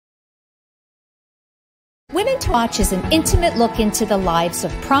Women to Watch is an intimate look into the lives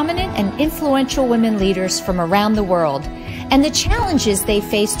of prominent and influential women leaders from around the world and the challenges they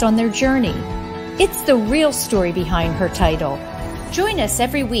faced on their journey. It's the real story behind her title. Join us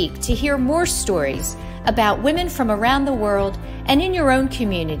every week to hear more stories about women from around the world and in your own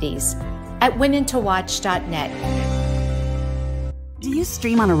communities at womentowatch.net. Do you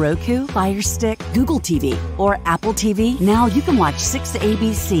stream on a Roku, Fire Stick, Google TV, or Apple TV? Now you can watch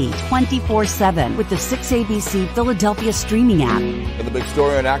 6ABC 24/7 with the 6ABC Philadelphia streaming app. And the big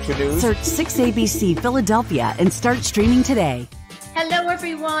story on Action News? Search 6ABC Philadelphia and start streaming today. Hello,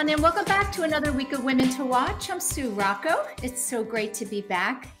 everyone, and welcome back to another week of Women to Watch. I'm Sue Rocco. It's so great to be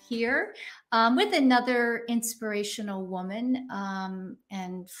back here with another inspirational woman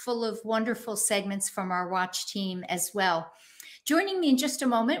and full of wonderful segments from our Watch team as well. Joining me in just a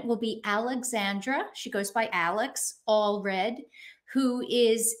moment will be Alexandra. She goes by Alex Allred, who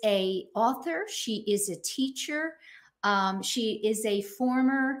is an author. She is a teacher. She is a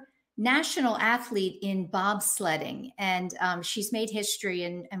former national athlete in bobsledding, and she's made history,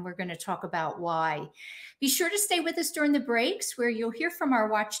 and we're going to talk about why. Be sure to stay with us during the breaks, where you'll hear from our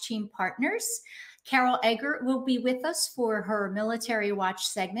Watch team partners. Carol Eggert will be with us for her Military Watch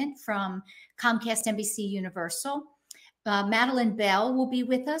segment from Comcast NBC Universal. Madeline Bell will be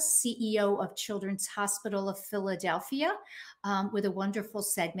with us, CEO of Children's Hospital of Philadelphia, with a wonderful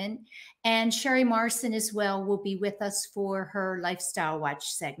segment. And Sherry Morrison as well will be with us for her Lifestyle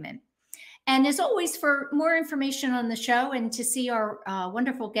Watch segment. And as always, for more information on the show and to see our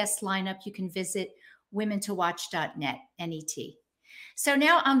wonderful guest lineup, you can visit womentowatch.net, N-E-T. So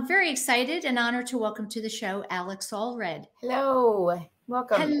now I'm very excited and honored to welcome to the show Alex Allred. Hello,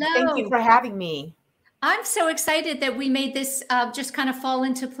 welcome. Hello. Thank you for having me. I'm so excited that we made this just kind of fall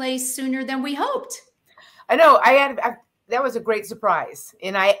into place sooner than we hoped. I know that was a great surprise,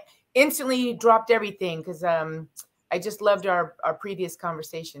 and I instantly dropped everything because I just loved our previous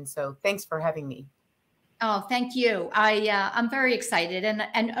conversation. So thanks for having me. Oh, thank you. I'm very excited,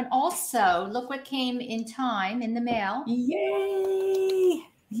 and also look what came in time in the mail. Yay!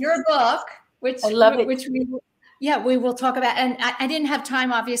 Your book, which I love it. Which we will talk about. And I didn't have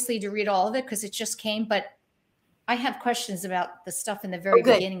time, obviously, to read all of it because it just came, but I have questions about the stuff in the very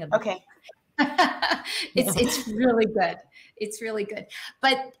beginning of it. Okay. It's really good. It's really good.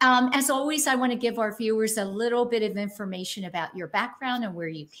 But as always, I want to give our viewers a little bit of information about your background and where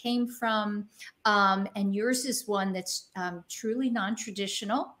you came from. And yours is one that's truly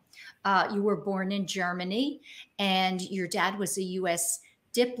non-traditional. You were born in Germany, and your dad was a U.S.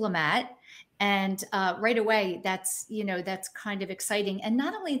 diplomat. And right away, that's kind of exciting. And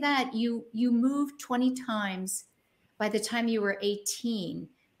not only that, you moved 20 times by the time you were 18,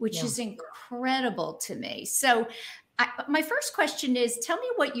 which is incredible to me. So my first question is, tell me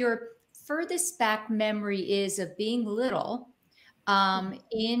what your furthest back memory is of being little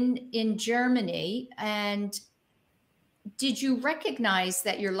in Germany. And did you recognize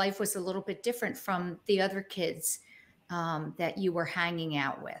that your life was a little bit different from the other kids that you were hanging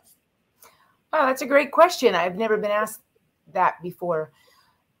out with? Oh, that's a great question. I've never been asked that before.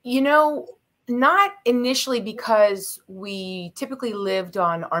 Not initially, because we typically lived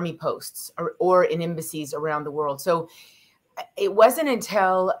on army posts or in embassies around the world. So it wasn't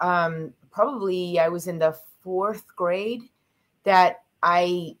until probably I was in the 4th grade that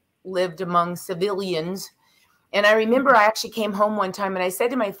I lived among civilians. And I remember I actually came home one time and I said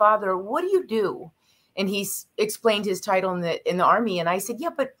to my father, "What do you do?" And he explained his title in the army. And I said,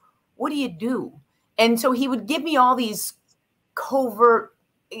 "Yeah, but what do you do?" And so he would give me all these covert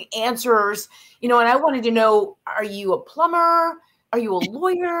answers, and I wanted to know, are you a plumber? Are you a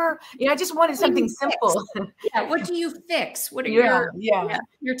lawyer? I just wanted something simple. Yeah. What do you fix? What are your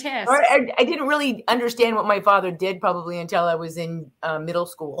tasks? I didn't really understand what my father did probably until I was in middle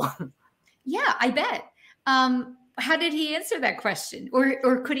school. Yeah, I bet. How did he answer that question?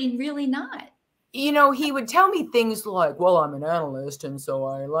 Or could he really not? He would tell me things like, "Well, I'm an analyst, and so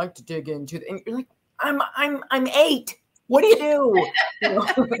I like to dig into," and you're like, I'm 8. What do you do?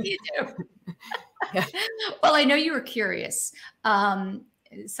 What do you do? Yeah. Well, I know you were curious.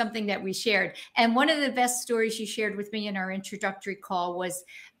 Something that we shared, and one of the best stories you shared with me in our introductory call was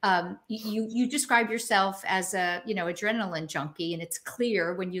you describe yourself as a adrenaline junkie, and it's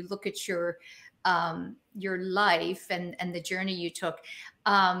clear when you look at your life and the journey you took.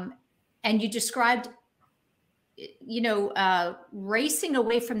 And you described, racing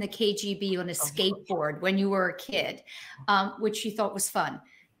away from the KGB on a skateboard when you were a kid, which you thought was fun.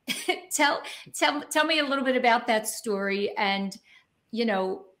 Tell me a little bit about that story and,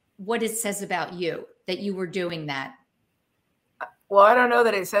 what it says about you that you were doing that. Well, I don't know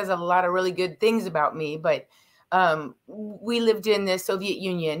that it says a lot of really good things about me, but we lived in the Soviet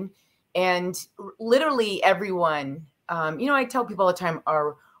Union, and literally everyone, I tell people all the time,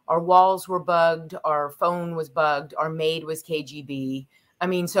 our walls were bugged, our phone was bugged, our maid was KGB. I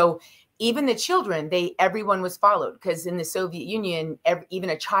mean, so even the children, everyone was followed, because in the Soviet Union,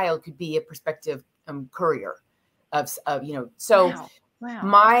 even a child could be a prospective courier so Wow.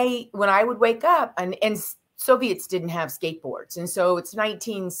 Wow. when I would wake up, and Soviets didn't have skateboards. And so it's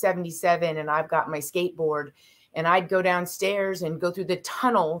 1977 and I've got my skateboard, and I'd go downstairs and go through the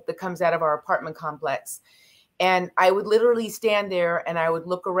tunnel that comes out of our apartment complex. And I would literally stand there and I would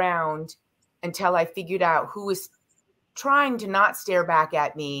look around until I figured out who was trying to not stare back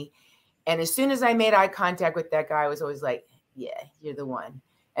at me. And as soon as I made eye contact with that guy, I was always like, yeah, you're the one.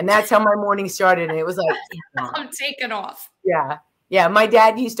 And that's how my morning started. And it was like, I'm taking off. Yeah. Yeah. My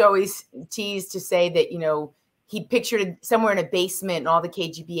dad used to always tease to say that, he pictured it somewhere in a basement and all the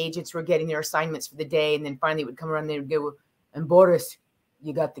KGB agents were getting their assignments for the day. And then finally it would come around and they would go, and Boris,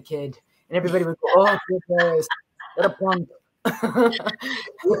 you got the kid. And everybody would go, oh, Boris, what a punk. So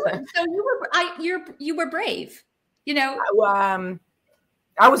you were brave,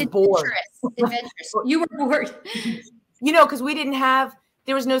 I was bored. Adventurous. You were bored. Because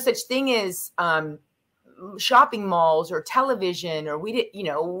there was no such thing as shopping malls or television, or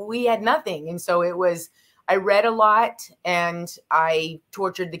we had nothing. And so I read a lot and I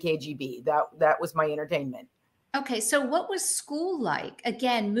tortured the KGB. That was my entertainment. Okay. So what was school like?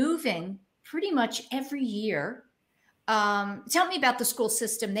 Again, moving pretty much every year. Tell me about the school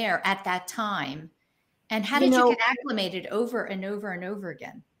system there at that time. And how did you get acclimated over and over and over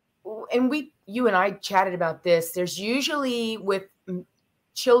again? And you and I chatted about this. There's usually, with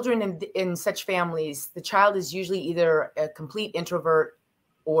children in such families, the child is usually either a complete introvert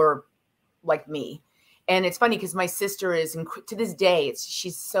or like me. And it's funny because my sister is, to this day,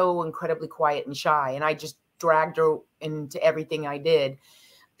 she's so incredibly quiet and shy. And I just dragged her into everything I did.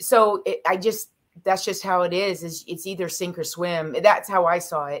 So that's just how it is. It's either sink or swim. That's how I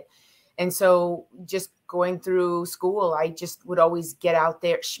saw it. And so just going through school, I just would always get out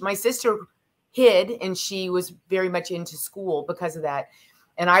there. My sister hid, and she was very much into school because of that.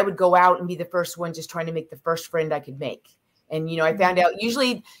 And I would go out and be the first one, just trying to make the first friend I could make. And, I found out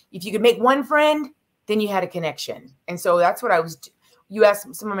usually if you could make one friend, then you had a connection. And so that's what you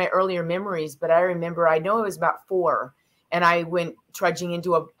asked some of my earlier memories, but I remember, I know it was about 4. And I went trudging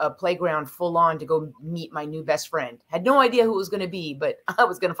into a playground full on to go meet my new best friend. Had no idea who it was going to be, but I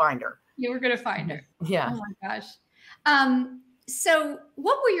was going to find her. You were going to find her. Yeah. Oh my gosh. So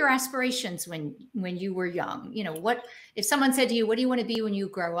what were your aspirations when you were young? What, if someone said to you, what do you want to be when you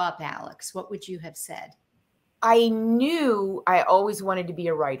grow up, Alex? What would you have said? I knew I always wanted to be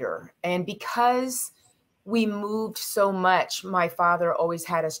a writer. And because we moved so much, my father always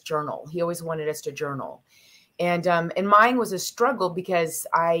had us journal. He always wanted us to journal. And mine was a struggle because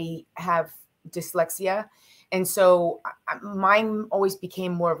I have dyslexia. And so mine always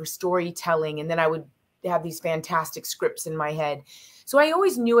became more of a storytelling. And then I would have these fantastic scripts in my head. So I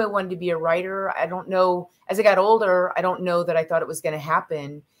always knew I wanted to be a writer. I don't know, as I got older, I don't know that I thought it was going to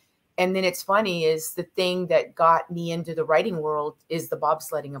happen. And then it's funny, is the thing that got me into the writing world is the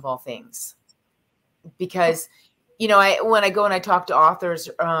bobsledding of all things. Because when I go and I talk to authors,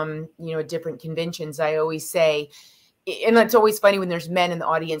 at different conventions, I always say, and it's always funny when there's men in the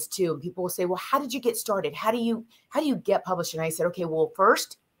audience too, and people will say, well, how did you get started? How do you get published? And I said, okay, well,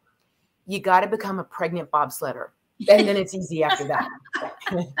 first you got to become a pregnant bobsledder. And then it's easy after that.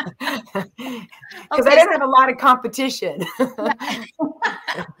 Because I don't have a lot of competition.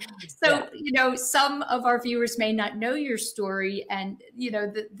 So, some of our viewers may not know your story. And,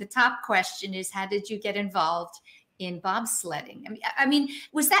 the top question is, how did you get involved in bobsledding? I mean,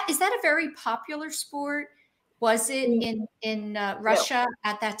 is that a very popular sport? Was it in Russia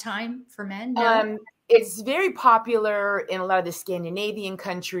at that time for men? No? It's very popular in a lot of the Scandinavian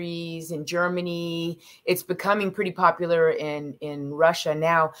countries, in Germany. It's becoming pretty popular in Russia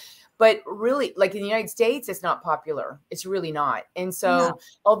now. But really, like in the United States, it's not popular. It's really not. And so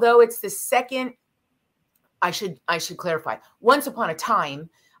although it's the second, I should clarify, once upon a time,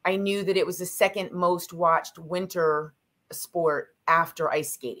 I knew that it was the second most watched winter sport after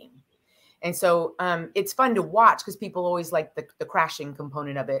ice skating. And so it's fun to watch because people always like the crashing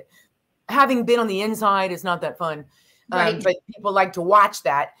component of it. Having been on the inside, it's not that fun. Right. But people like to watch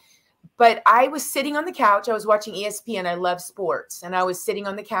that. But I was sitting on the couch. I was watching ESPN. I love sports. And I was sitting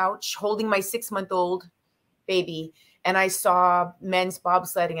on the couch holding my 6-month-old baby. And I saw men's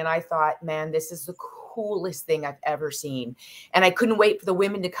bobsledding. And I thought, man, this is the coolest thing I've ever seen. And I couldn't wait for the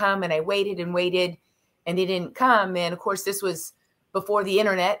women to come. And I waited and waited. And they didn't come. And of course, this was before the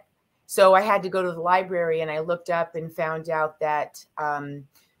internet. So I had to go to the library, and I looked up and found out that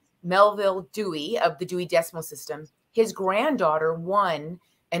Melville Dewey of the Dewey Decimal System, his granddaughter won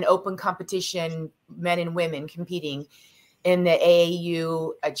an open competition, men and women competing in the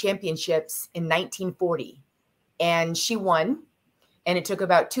AAU championships in 1940. And she won. And it took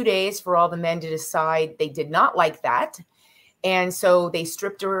about 2 days for all the men to decide they did not like that. And so they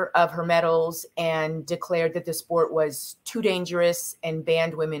stripped her of her medals and declared that the sport was too dangerous and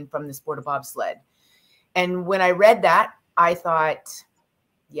banned women from the sport of bobsled. And when I read that, I thought,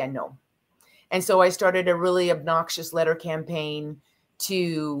 yeah, no. And so I started a really obnoxious letter campaign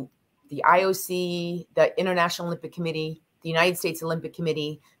to the IOC, the International Olympic Committee, the United States Olympic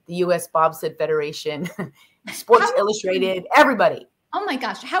Committee, the U.S. Bobsled Federation, Sports Illustrated, everybody. Oh my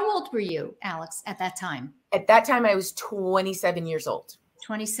gosh. How old were you, Alex, at that time? At that time, I was 27 years old.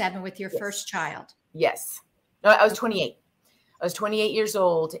 27 with your first child. Yes. No, I was 28. I was 28 years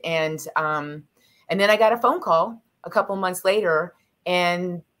old. And then I got a phone call a couple months later,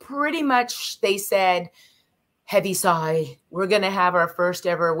 and pretty much they said, heavy sigh, we're going to have our first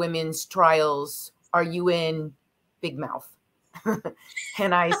ever women's trials. Are you in? Big mouth.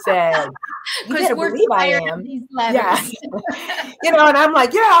 And I said, you better believe I am. Yeah. And I'm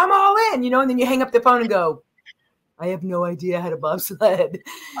like, yeah, I'm all in, and then you hang up the phone and go, I have no idea how to bobsled.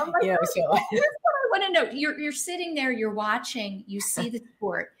 Oh my God. So here's what I want to know. You're sitting there, you're watching, you see the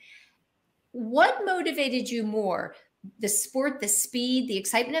sport. What motivated you more? The sport, the speed, the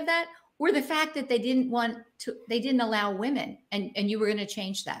excitement of that, or the fact that they didn't allow women, and you were going to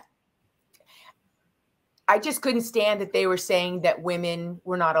change that? I just couldn't stand that they were saying that women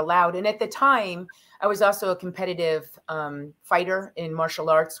were not allowed. And at the time, I was also a competitive fighter in martial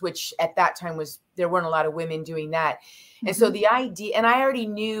arts, which at that time there weren't a lot of women doing that. And so the idea, and I already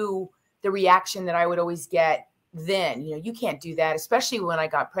knew the reaction that I would always get then, you can't do that, especially when I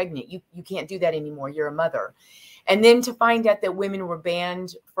got pregnant. You can't do that anymore. You're a mother. And then to find out that women were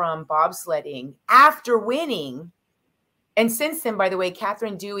banned from bobsledding after winning. And since then, by the way,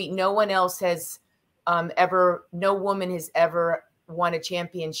 Catherine Dewey, no one else has no woman has ever won a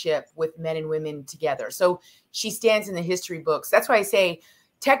championship with men and women together. So she stands in the history books. That's why I say,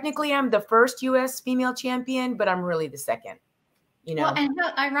 technically I'm the first U.S. female champion, but I'm really the second, Well, and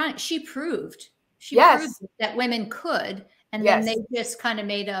how ironic, she proved that women could, and then they just kind of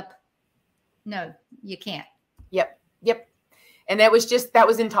made up, no, you can't. Yep. And that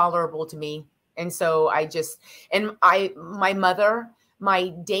was intolerable to me. And so my mother, my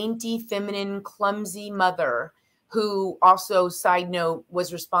dainty, feminine, clumsy mother, who also, side note,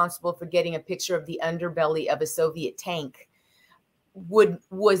 was responsible for getting a picture of the underbelly of a Soviet tank,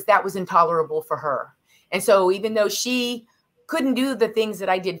 was intolerable for her. And so even though she couldn't do the things that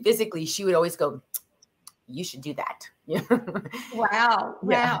I did physically, she would always go, you should do that. Wow.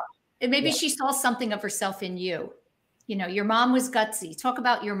 Yeah. And maybe she saw something of herself in you. Your mom was gutsy. Talk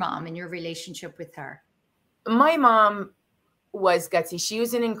about your mom and your relationship with her. My mom was gutsy. She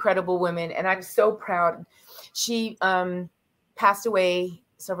was an incredible woman, and I'm so proud. She passed away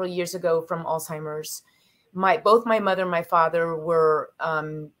several years ago from Alzheimer's. Both my mother and my father were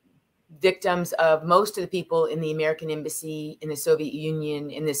victims of most of the people in the American embassy in the Soviet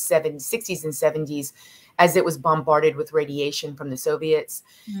Union in the 60s and 70s, as it was bombarded with radiation from the Soviets.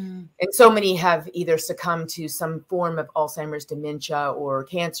 And so many have either succumbed to some form of Alzheimer's, dementia, or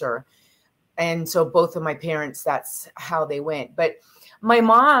cancer. And so both of my parents, that's how they went. But my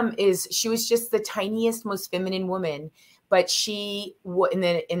mom she was just the tiniest, most feminine woman. But she, in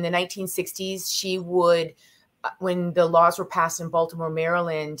the 1960s, she would, when the laws were passed in Baltimore,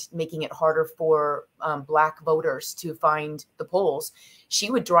 Maryland, making it harder for Black voters to find the polls,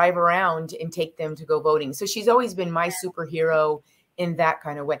 she would drive around and take them to go voting. So she's always been my superhero in that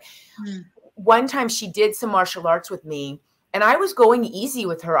kind of way. One time she did some martial arts with me, and I was going easy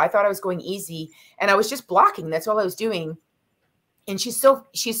with her. I thought I was going easy, and I was just blocking. That's all I was doing. And she's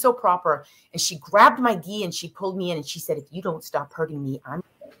so proper. And she grabbed my gi and she pulled me in, and she said, if you don't stop hurting me,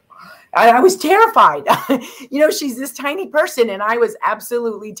 I was terrified. She's this tiny person, and I was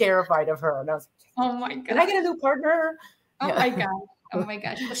absolutely terrified of her. And I was like, oh my God, can I get a new partner? Oh my God. Oh my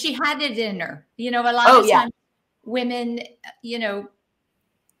gosh. Well, she had it in her. A lot of times women,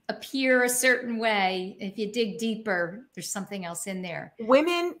 appear a certain way. If you dig deeper, there's something else in there.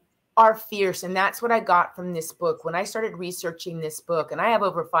 Women are fierce. And that's what I got from this book. When I started researching this book, and I have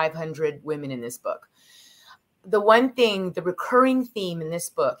over 500 women in this book, the one thing, the recurring theme in this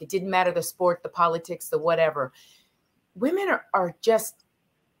book, it didn't matter the sport, the politics, the whatever, women are just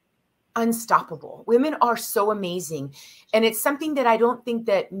unstoppable. Women are so amazing. And it's something that I don't think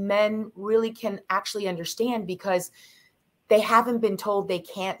that men really can actually understand, because they haven't been told they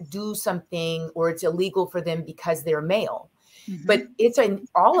can't do something or it's illegal for them because they're male. Mm-hmm. But it's in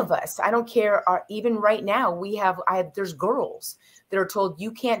all of us. I don't care. Even right now, there's girls that are told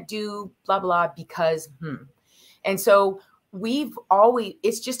you can't do blah, blah, because, And so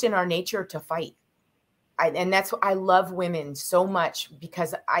it's just in our nature to fight. And that's what I love women so much,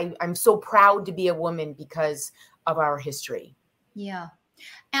 because I'm so proud to be a woman because of our history. Yeah.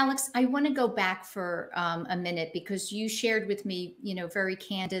 Alex, I want to go back for a minute, because you shared with me, very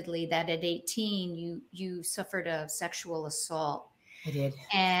candidly that at 18, you suffered a sexual assault. I did.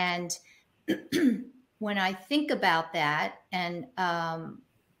 And when I think about that, and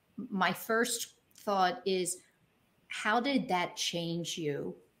my first thought is, how did that change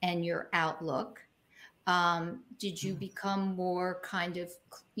you and your outlook? Did you become more kind of,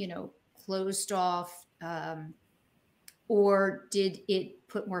 closed off? Or did it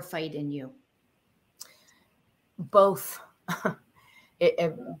put more fight in you? Both.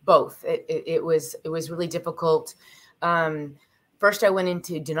 Both. It was really difficult. First, I went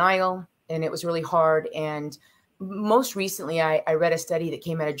into denial, and it was really hard. And most recently, I read a study that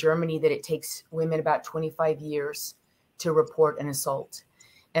came out of Germany that it takes women about 25 years to report an assault.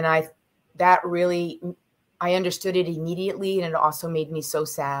 And I understood it immediately, and it also made me so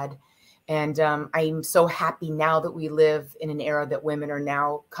sad. And I'm so happy now that we live in an era that women are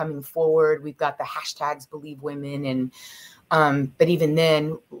now coming forward. We've got the hashtags Believe Women. And but even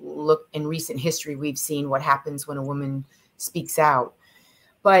then, look, in recent history, we've seen what happens when a woman speaks out.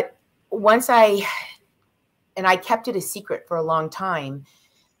 But I kept it a secret for a long time.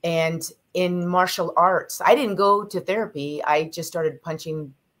 And in martial arts, I didn't go to therapy. I just started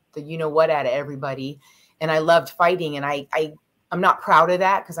punching the you-know-what out of everybody. And I loved fighting. And I'm not proud of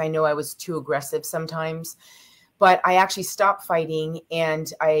that, because I know I was too aggressive sometimes, but I actually stopped fighting, and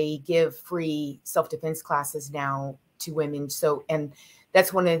I give free self-defense classes now to women. And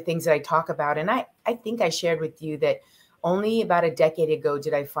that's one of the things that I talk about. And I think I shared with you that only about a decade ago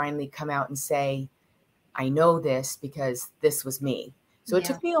did I finally come out and say, I know this because this was me. So it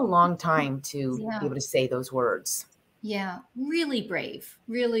took me a long time to be able to say those words. Yeah. Really brave,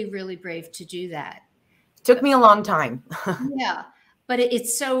 really, really brave to do that. Took me a long time. Yeah. But I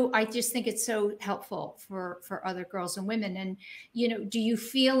just think it's so helpful for other girls and women. And, do you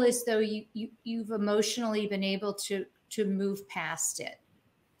feel as though you've emotionally been able to move past it?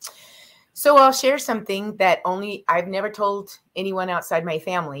 So I'll share something that I've never told anyone outside my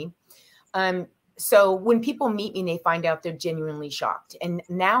family. So when people meet me and they find out, they're genuinely shocked. And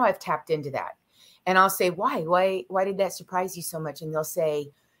now I've tapped into that. And I'll say, why did that surprise you so much? And they'll say,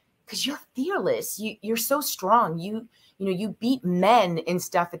 because you're fearless. You're so strong. You beat men and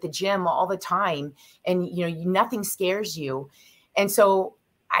stuff at the gym all the time, and nothing scares you. And so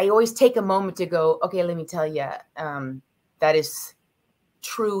I always take a moment to go, okay, let me tell you, that is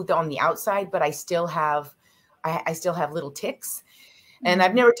true on the outside, but I still have little tics. And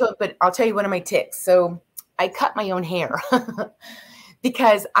I've never told, but I'll tell you one of my tics. So I cut my own hair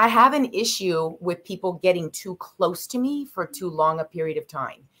because I have an issue with people getting too close to me for too long a period of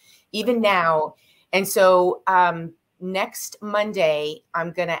time. Even now. And so next Monday,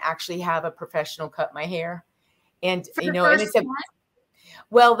 I'm going to actually have a professional cut my hair. And,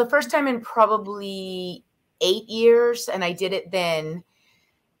 the first time in probably 8 years. And I did it then.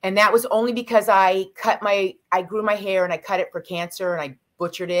 And that was only because I grew my hair and I cut it for cancer, and I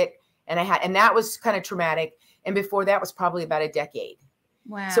butchered it. And that was kind of traumatic. And before that was probably about a decade.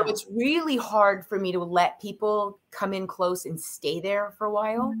 Wow. So it's really hard for me to let people come in close and stay there for a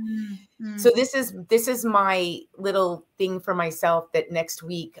while. Mm-hmm. So this is my little thing for myself, that next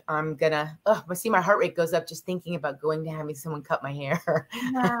week I'm gonna, I see my heart rate goes up just thinking about going to having someone cut my hair.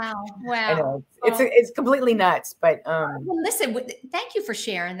 Wow. I know it's completely nuts, but well, listen, thank you for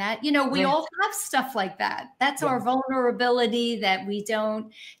sharing that. We all have stuff like that. That's our vulnerability that we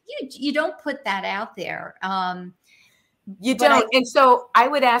don't, you don't put that out there. You don't. And so I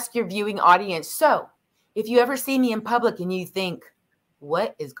would ask your viewing audience, so if you ever see me in public and you think,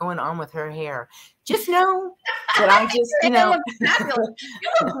 what is going on with her hair? Just know that I just, you have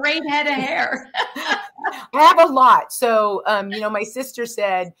a great head of hair. I have a lot. So, my sister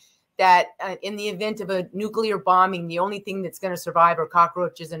said that in the event of a nuclear bombing, the only thing that's going to survive are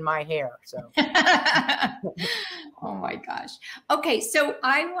cockroaches in my hair. So. Oh my gosh. Okay. So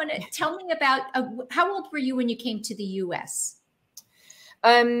I want to tell me about, how old were you when you came to the US?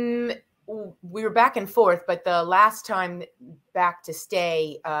 We were back and forth, but the last time back to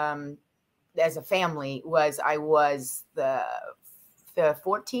stay as a family I was the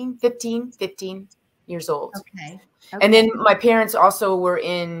 15 years years old. Okay. And then my parents also were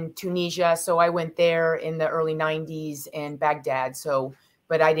in Tunisia. So I went there in the early 90s and Baghdad. So,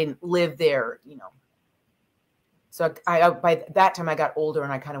 but I didn't live there, you know. So by that time I got older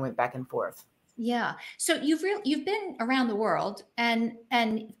and I kind of went back and forth. Yeah. So you've been around the world, and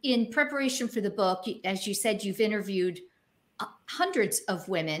in preparation for the book, as you said, you've interviewed hundreds of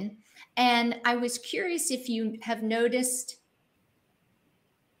women. And I was curious if you have noticed,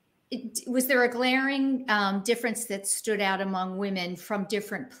 was there a glaring difference that stood out among women from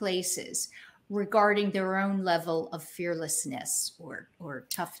different places regarding their own level of fearlessness or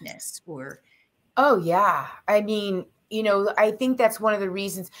toughness or? Oh, yeah. I mean, you know, I think that's one of the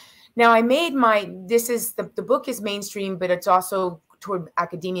reasons. Now, I made the book is mainstream, but it's also toward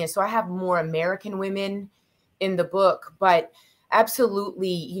academia. So I have more American women in the book, but absolutely,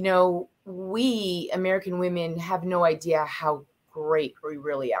 you know, we American women have no idea how great we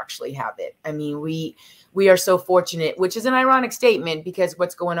really actually have it. I mean, we are so fortunate, which is an ironic statement because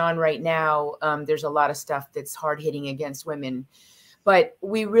what's going on right now, there's a lot of stuff that's hard hitting against women, but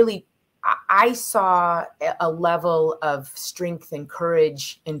we really, I saw a level of strength and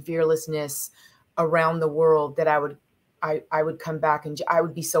courage and fearlessness around the world that I would come back and I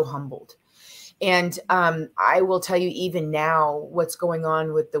would be so humbled. And I will tell you even now what's going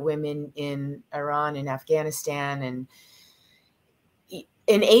on with the women in Iran and Afghanistan. And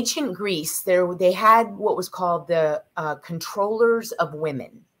in ancient Greece, they had what was called the controllers of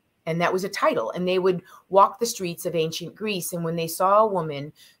women. And that was a title. And they would walk the streets of ancient Greece. And when they saw a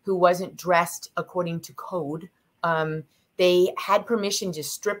woman who wasn't dressed according to code, they had permission to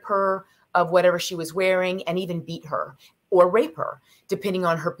strip her of whatever she was wearing and even beat her or rape her, depending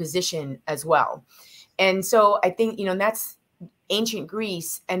on her position as well. And so I think, you know, that's ancient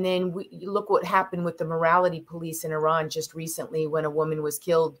Greece. And then look what happened with the morality police in Iran just recently when a woman was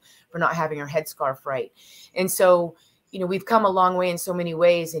killed for not having her headscarf right. And so, you know, we've come a long way in so many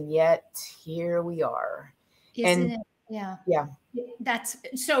ways, and yet here we are. Isn't it? Yeah. Yeah. That's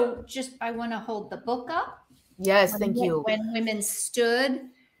so just, I want to hold the book up. Yes. Thank you. When women stood.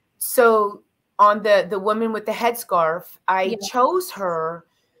 So on the woman with the headscarf, I chose her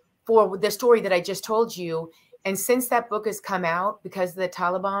for the story that I just told you. And since that book has come out, because of the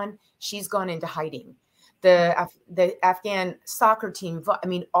Taliban, she's gone into hiding. The Afghan soccer team, I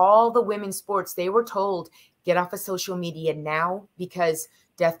mean, all the women's sports, they were told, get off of social media now because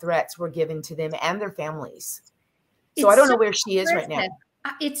death threats were given to them and their families. So I don't know where she is right now.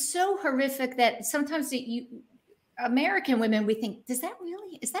 It's so horrific that sometimes American women, we think, is that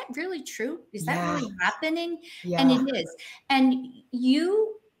really true? Is that really happening? Yeah. And it is. And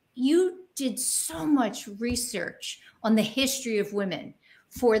you did so much research on the history of women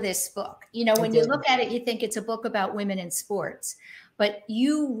for this book. You know, when you look at it, you think it's a book about women in sports, but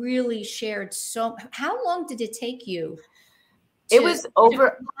you really shared how long did it take you? It was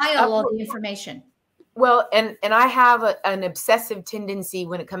over compile all the information. Well, and I have an obsessive tendency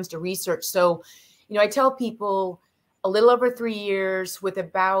when it comes to research. So, you know, I tell people a little over 3 years with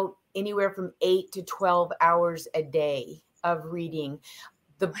about anywhere from 8 to 12 hours a day of reading.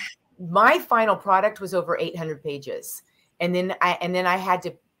 My final product was over 800 pages. And then I had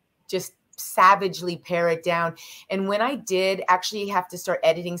to just savagely pare it down. And when I did actually have to start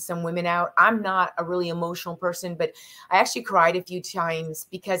editing some women out, I'm not a really emotional person, but I actually cried a few times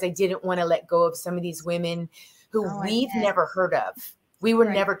because I didn't want to let go of some of these women who we've never heard of. We were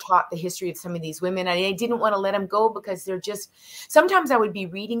never taught the history of some of these women. And I didn't want to let them go because they're just, sometimes I would be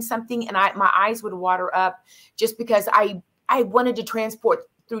reading something and my eyes would water up just because I wanted to transport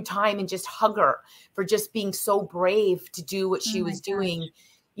through time and just hug her for just being so brave to do what she was doing.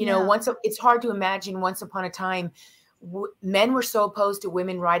 You know, it's hard to imagine once upon a time, men were so opposed to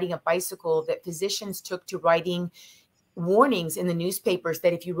women riding a bicycle that physicians took to writing warnings in the newspapers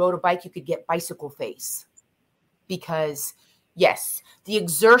that if you rode a bike, you could get bicycle face. Because yes, the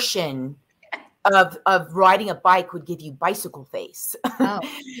exertion of riding a bike would give you bicycle face. Oh.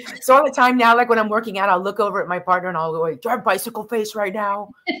 So all the time now, like when I'm working out, I'll look over at my partner and I'll go, do I have bicycle face right now?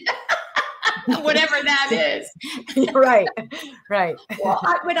 Whatever that is. Right. Well,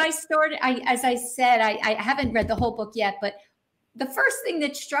 when I started, as I said, I haven't read the whole book yet, but the first thing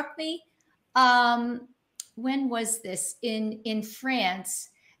that struck me, when was this in France,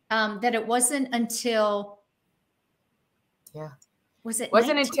 that it wasn't until,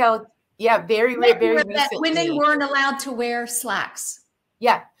 wasn't until very recently. Women weren't allowed to wear slacks.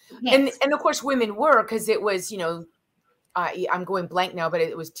 Yeah. Yes. And of course women were, because it was, you know, I'm going blank now, but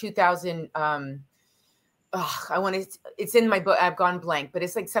it was 2000. It's in my book. I've gone blank, but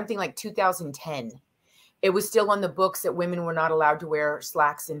it's like something like 2010. It was still on the books that women were not allowed to wear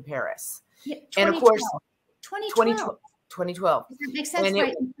slacks in Paris. Yeah, and of course, 2012. 2012. That makes sense,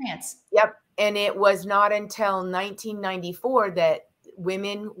 right, in France. Yep. And it was not until 1994 that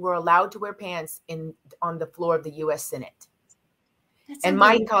women were allowed to wear pants on the floor of the U.S. Senate. And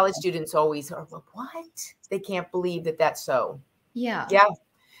my college students always are, well, what? They can't believe that that's so. Yeah. Yeah.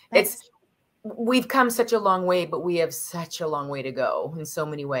 We've come such a long way, but we have such a long way to go in so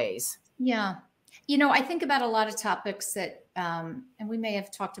many ways. Yeah. You know, I think about a lot of topics that, and we may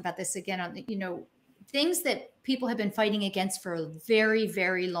have talked about this again on the, you know, things that people have been fighting against for a very,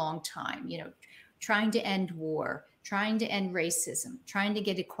 very long time, you know, trying to end war, trying to end racism, trying to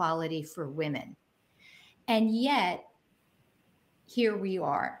get equality for women. And yet, here we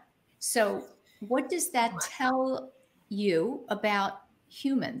are. So what does that tell you about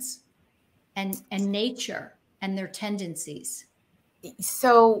humans and nature and their tendencies?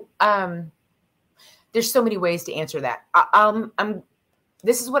 So there's so many ways to answer that.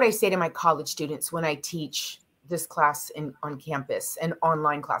 This is what I say to my college students when I teach this class on campus and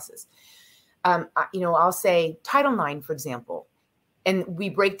online classes. You know, I'll say Title IX, for example, and we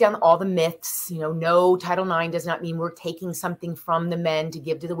break down all the myths. You know, no, Title IX does not mean we're taking something from the men to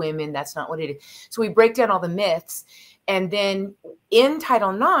give to the women. That's not what it is. So we break down all the myths. And then in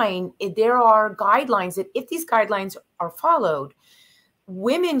Title IX, there are guidelines that if these guidelines are followed,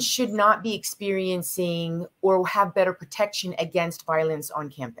 women should not be experiencing or have better protection against violence on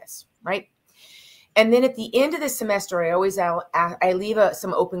campus, right? And then at the end of the semester, I leave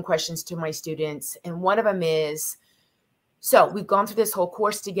some open questions to my students. And one of them is, so we've gone through this whole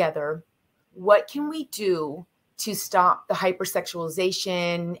course together. What can we do to stop the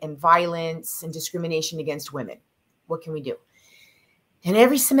hypersexualization and violence and discrimination against women? What can we do? And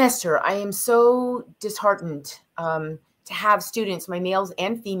every semester, I am so disheartened to have students, my males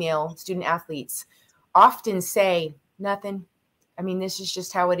and female student athletes, often say, nothing. I mean, this is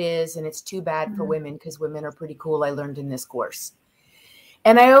just how it is. And it's too bad for women because women are pretty cool. I learned in this course.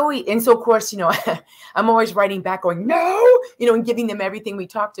 And so of course, you know, I'm always writing back going, no, you know, and giving them everything we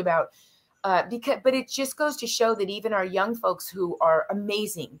talked about. But it just goes to show that even our young folks who are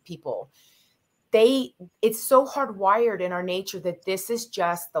amazing people, it's so hardwired in our nature that this is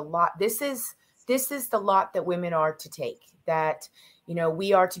just the lot. This is the lot that women are to take, that, you know,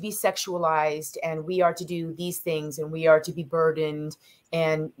 we are to be sexualized and we are to do these things and we are to be burdened.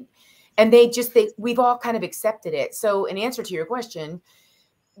 And we've all kind of accepted it. So in answer to your question,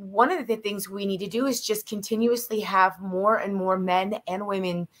 one of the things we need to do is just continuously have more and more men and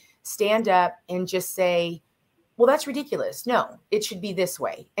women stand up and just say, well, that's ridiculous. No, it should be this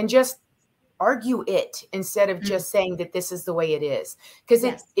way. And just argue it instead of just saying that this is the way it is. Because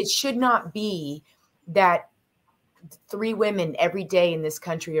it should not be that 3 women every day in this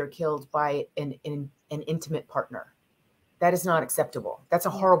country are killed by an intimate partner. That is not acceptable. That's a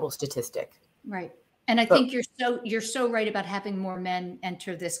horrible statistic. Right. And I think you're so right about having more men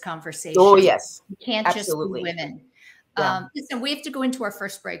enter this conversation. Oh, yes. You can't Absolutely. just be women. Yeah. Listen, we have to go into our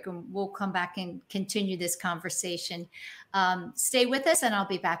first break and we'll come back and continue this conversation. Stay with us and I'll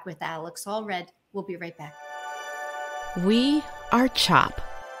be back with Alex Allred. We'll be right back. We are CHOP,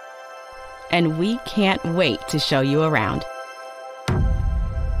 and we can't wait to show you around.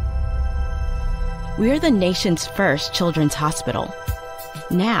 We are the nation's first children's hospital.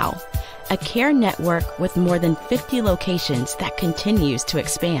 Now, a care network with more than 50 locations that continues to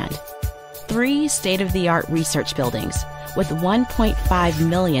expand. 3 state-of-the-art research buildings with 1.5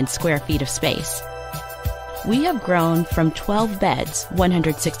 million square feet of space. We have grown from 12 beds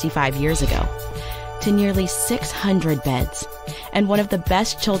 165 years ago to nearly 600 beds and one of the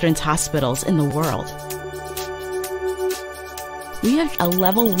best children's hospitals in the world. We have a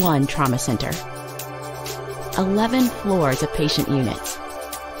level 1 trauma center, 11 floors of patient units,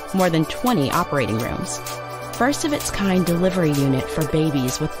 more than 20 operating rooms, first of its kind delivery unit for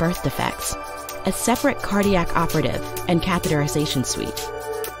babies with birth defects, a separate cardiac operative and catheterization suite,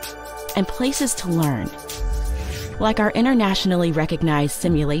 and places to learn, like our internationally recognized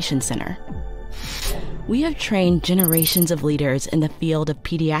simulation center. We have trained generations of leaders in the field of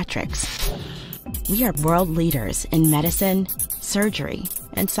pediatrics. We are world leaders in medicine, surgery,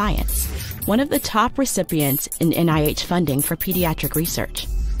 and science. One of the top recipients in NIH funding for pediatric research.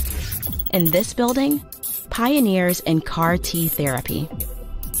 In this building, pioneers in CAR T therapy,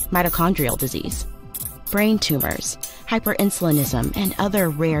 mitochondrial disease, brain tumors, hyperinsulinism, and other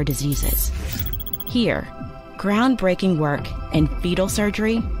rare diseases. Here, groundbreaking work in fetal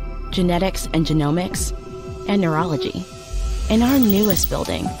surgery, genetics and genomics, and neurology. In our newest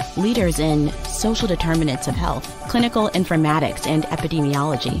building, leaders in social determinants of health, clinical informatics and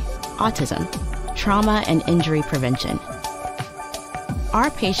epidemiology, autism, trauma and injury prevention. Our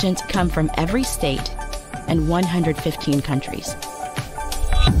patients come from every state and 115 countries.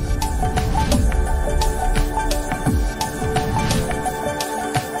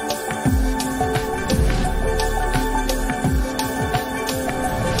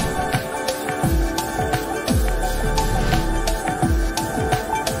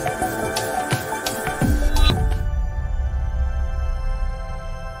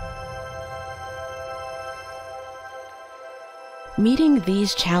 Meeting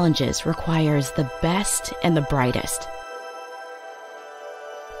these challenges requires the best and the brightest.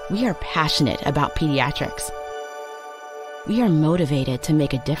 We are passionate about pediatrics. We are motivated to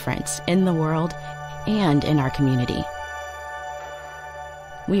make a difference in the world and in our community.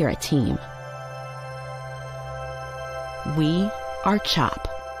 We are a team. We are CHOP.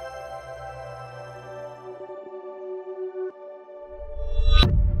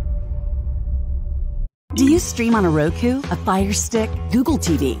 Do you stream on a Roku, a Fire Stick, Google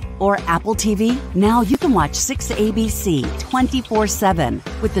TV, or Apple TV? Now you can watch 6ABC 24/7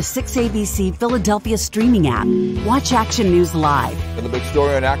 with the 6ABC Philadelphia streaming app. Watch Action News live. And the big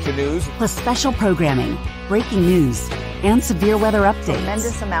story on Action News. Plus special programming, breaking news, and severe weather updates.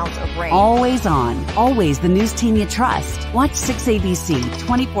 Tremendous amounts of rain. Always on. Always the news team you trust. Watch 6ABC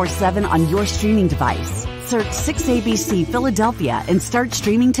 24/7 on your streaming device. Search 6ABC Philadelphia and start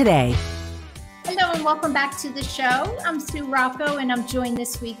streaming today. Hello and welcome back to the show. I'm Sue Rocco and I'm joined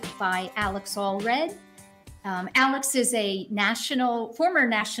this week by Alex Allred. Alex is a former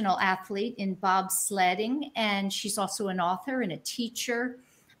national athlete in bobsledding, and she's also an author and a teacher.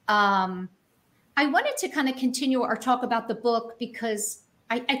 I wanted to kind of continue our talk about the book because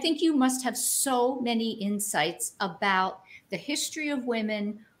I think you must have so many insights about the history of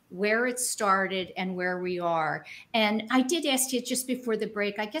women, where it started and where we are. And I did ask you just before the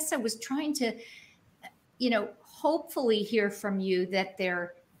break, I guess I was trying to, hopefully hear from you that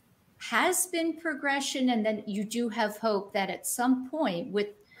there has been progression and then you do have hope that at some point with,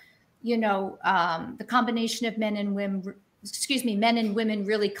 the combination of men and women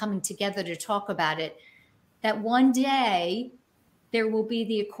really coming together to talk about it, that one day there will be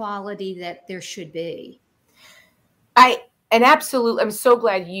the equality that there should be. And absolutely, I'm so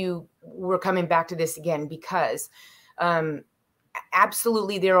glad you were coming back to this again because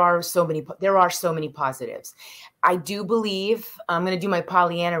absolutely there are so many positives. I do believe, I'm going to do my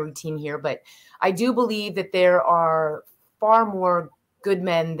Pollyanna routine here, but I do believe that there are far more good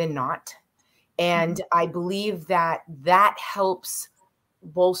men than not. And I believe that helps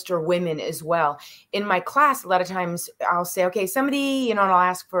bolster women as well. In my class, a lot of times I'll say, okay, somebody, and I'll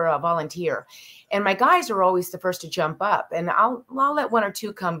ask for a volunteer. And my guys are always the first to jump up, and I'll let one or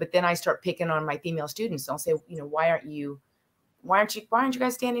two come, but then I start picking on my female students. I'll say, why aren't you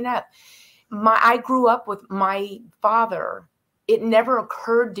guys standing up? I grew up with my father. It never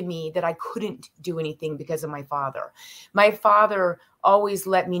occurred to me that I couldn't do anything because of my father. My father always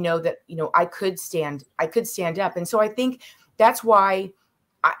let me know that, I could stand up. And so I think that's why,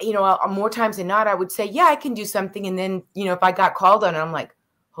 more times than not, I would say, yeah, I can do something. And then, if I got called on it, I'm like,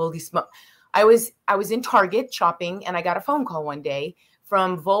 holy smoke. I was in Target shopping and I got a phone call one day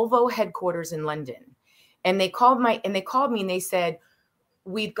from Volvo headquarters in London. And they called me and they said,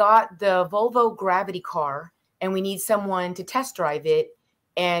 we've got the Volvo Gravity car and we need someone to test drive it.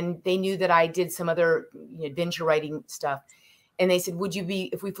 And they knew that I did some other adventure riding stuff. And they said,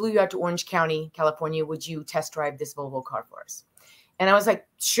 if we flew you out to Orange County, California, would you test drive this Volvo car for us? And I was like,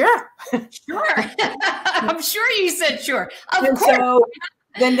 sure. Sure. I'm sure you said sure. Of course. So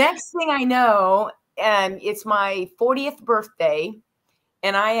the next thing I know, and it's my 40th birthday,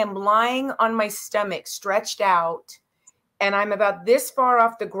 and I am lying on my stomach, stretched out, and I'm about this far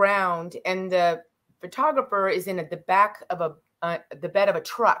off the ground, and the photographer is in the back of the bed of a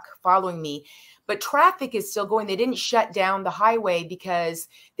truck following me. But traffic is still going. They didn't shut down the highway because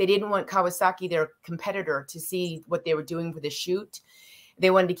they didn't want Kawasaki, their competitor, to see what they were doing for the shoot. They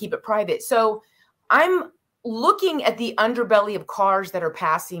wanted to keep it private. So I'm looking at the underbelly of cars that are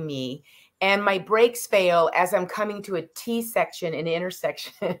passing me, and my brakes fail as I'm coming to a T section, an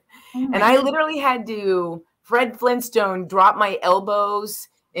intersection. And I literally had to Fred Flintstone drop my elbows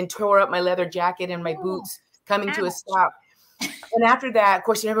and tore up my leather jacket and my boots coming to a stop. And after that, of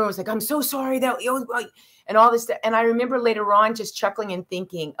course, everyone was like, I'm so sorry that, and all this stuff. And I remember later on just chuckling and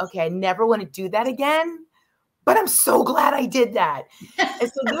thinking, okay, I never want to do that again, but I'm so glad I did that.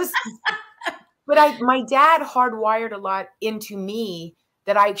 And so my dad hardwired a lot into me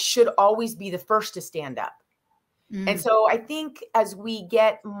that I should always be the first to stand up. And so I think as we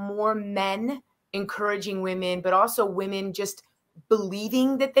get more men encouraging women, but also women just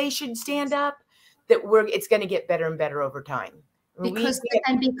believing that they should stand up, that it's going to get better and better over time. Because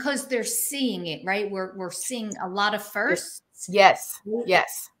they're seeing it, right? We're seeing a lot of firsts. Yes.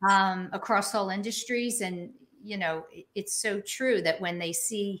 Across all industries. And, it's so true that when they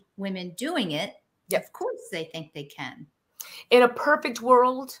see women doing it, of course they think they can. In a perfect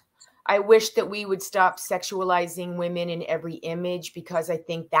world, I wish that we would stop sexualizing women in every image, because I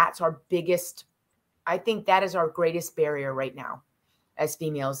think that is our greatest barrier right now as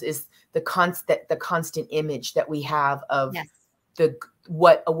females, is the constant image that we have of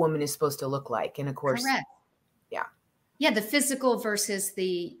what a woman is supposed to look like. And of course, correct. Yeah, the physical versus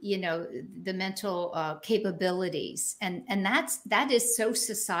the mental capabilities, and that is so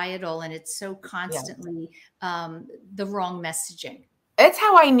societal, and it's so constantly the wrong messaging. That's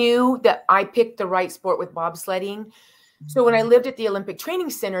how I knew that I picked the right sport with bobsledding. So when I lived at the Olympic Training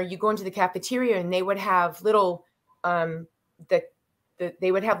Center, you go into the cafeteria and they would have little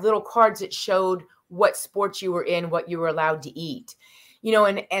they would have little cards that showed what sports you were in, what you were allowed to eat.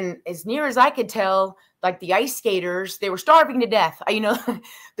 And as near as I could tell, like the ice skaters, they were starving to death. The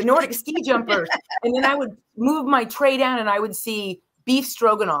Nordic ski jumpers. And then I would move my tray down and I would see beef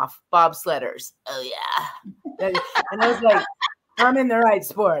stroganoff bobsledders. Oh yeah. And I was like, I'm in the right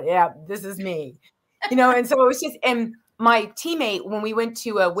sport. Yeah, this is me. And so it was just, and my teammate, when we went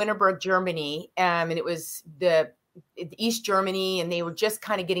to Winterberg, Germany, and it was the East Germany, and they were just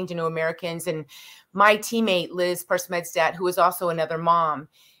kind of getting to know Americans. And my teammate, Liz Persmedstat, who was also another mom,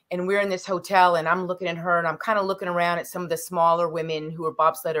 and we're in this hotel, and I'm looking at her, and I'm kind of looking around at some of the smaller women who were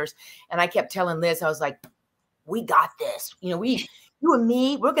bobsledders. And I kept telling Liz, I was like, we got this. You and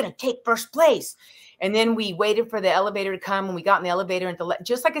me, we're going to take first place. And then we waited for the elevator to come, and we got in the elevator, and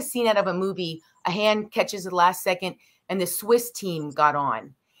just like a scene out of a movie, a hand catches at the last second, and the Swiss team got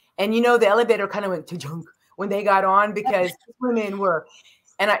on. And, the elevator kind of went to junk when they got on, because women were,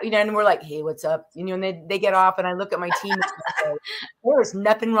 and we're like, hey, what's up? And they get off, and I look at my team and say, there is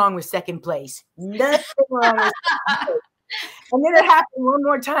nothing wrong with second place. Nothing wrong with second place. And then it happened one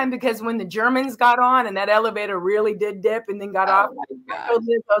more time, because when the Germans got on and that elevator really did dip and then got off, I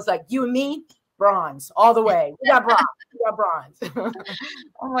was like, you and me, bronze all the way. We got bronze. We got bronze.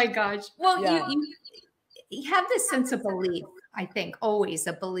 Oh my gosh. Well, you have this sense of belief, I think, always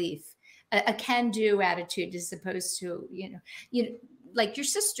a belief, a can-do attitude, as opposed to, like your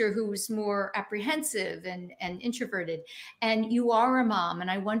sister, who was more apprehensive and introverted, and you are a mom. And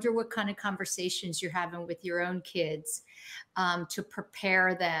I wonder what kind of conversations you're having with your own kids to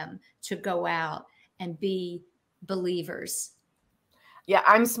prepare them to go out and be believers. Yeah,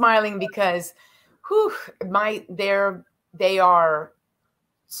 I'm smiling because they are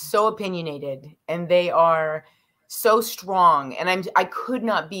so opinionated, and they are so strong. And I could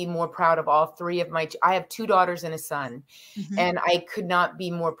not be more proud of all three of I have 2 daughters and a son. Mm-hmm. And I could not be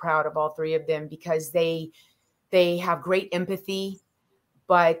more proud of all 3 of them, because they have great empathy,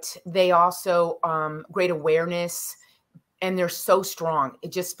 but they also great awareness, and they're so strong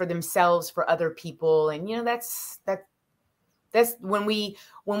just for themselves, for other people. And that's when we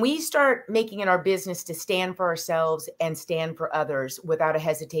start making it our business to stand for ourselves and stand for others without a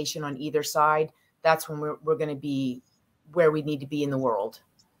hesitation on either side. That's when we're going to be where we need to be in the world.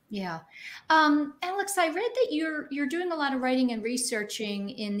 Yeah. Alex, I read that you're doing a lot of writing and researching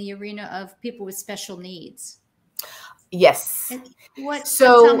in the arena of people with special needs. Yes.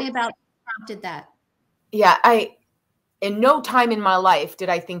 So tell me about what prompted that. Yeah, in no time in my life did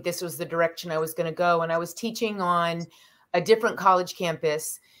I think this was the direction I was going to go. And I was teaching on a different college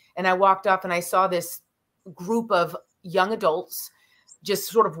campus, and I walked off and I saw this group of young adults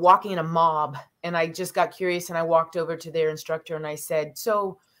just sort of walking in a mob. And I just got curious, and I walked over to their instructor and I said,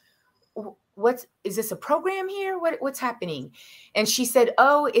 so is this a program here? What's happening? And she said,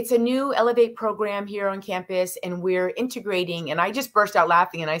 oh, it's a new Elevate program here on campus, and we're integrating. And I just burst out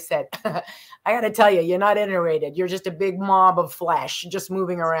laughing. And I said, I got to tell you, you're not integrated. You're just a big mob of flesh just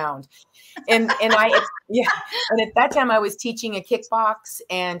moving around. And at that time I was teaching a kickbox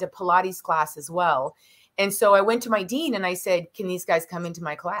and a Pilates class as well. And so I went to my dean and I said, can these guys come into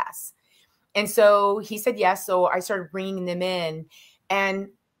my class? And so he said yes. So I started bringing them in, and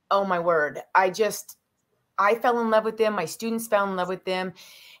oh my word, I fell in love with them. My students fell in love with them.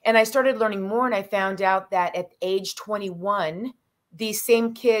 And I started learning more, and I found out that at age 21, these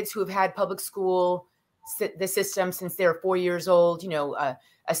same kids who have had public school, the system since they're 4 years old, a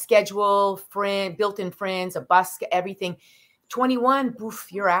schedule, built-in friends, a bus, everything, 21, poof,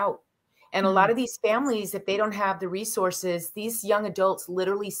 you're out. And a lot of these families, if they don't have the resources, these young adults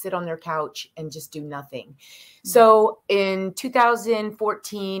literally sit on their couch and just do nothing. So in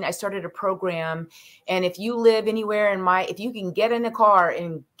 2014, I started a program. And if you live anywhere if you can get in a car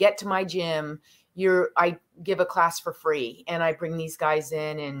and get to my gym, I give a class for free, and I bring these guys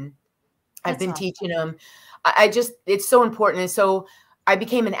in, and I've been teaching them. I just, it's so important. And so I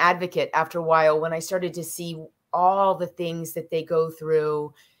became an advocate after a while when I started to see all the things that they go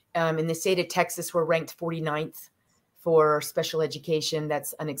through. In the state of Texas, we're ranked 49th for special education.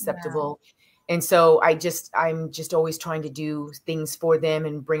 That's unacceptable. Wow. And so I'm just always trying to do things for them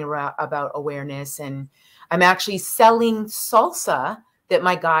and bring about awareness. And I'm actually selling salsa that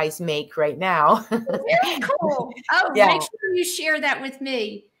my guys make right now. Very cool. Oh, yeah. Make sure you share that with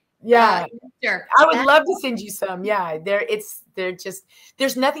me. Yeah, sure. I would love to send you some. Yeah,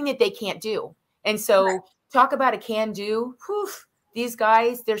 there's nothing that they can't do. And so talk about a can do. Whew, these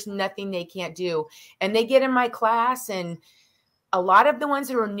guys, there's nothing they can't do. And they get in my class, and a lot of the ones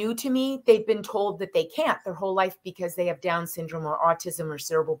that are new to me, they've been told that they can't their whole life because they have Down syndrome or autism or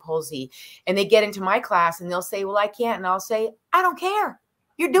cerebral palsy. And they get into my class and they'll say, well, I can't. And I'll say, I don't care.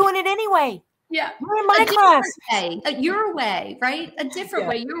 You're doing it anyway. Yeah. You're in my class. Your way, right? A different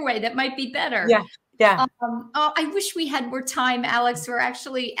way, your way that might be better. Yeah. Yeah. Oh, I wish we had more time, Alex. We're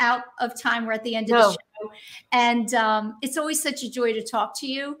actually out of time. We're at the end of the show. And it's always such a joy to talk to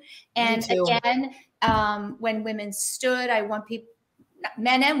you. And again, when women stood, I want people,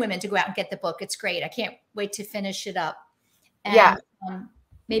 men and women, to go out and get the book. It's great. I can't wait to finish it up. And,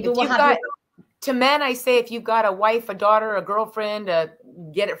 maybe we'll have to men, I say, if you've got a wife, a daughter, a girlfriend,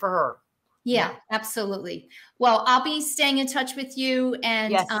 get it for her. Yeah, absolutely. Well, I'll be staying in touch with you.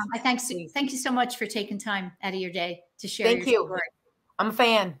 And I thank you so much for taking time out of your day to share your story. I'm a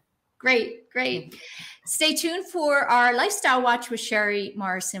fan. Great, great. Stay tuned for our Lifestyle Watch with Sherry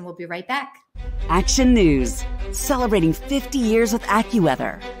Morrison. We'll be right back. Action News, celebrating 50 years with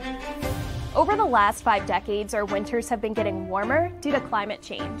AccuWeather. Over the last 5 decades, our winters have been getting warmer due to climate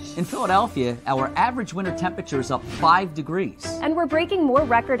change. In Philadelphia, our average winter temperature is up 5 degrees. And we're breaking more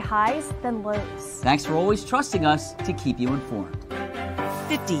record highs than lows. Thanks for always trusting us to keep you informed.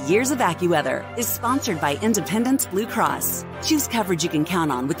 50 Years of AccuWeather is sponsored by Independence Blue Cross. Choose coverage you can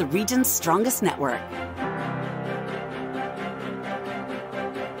count on with the region's strongest network.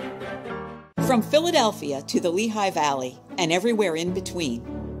 From Philadelphia to the Lehigh Valley and everywhere in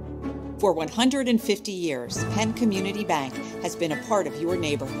between. For 150 years, Penn Community Bank has been a part of your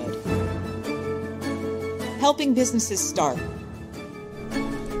neighborhood. Helping businesses start,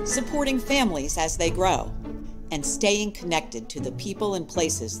 supporting families as they grow, and staying connected to the people and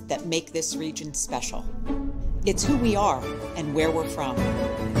places that make this region special. It's who we are and where we're from.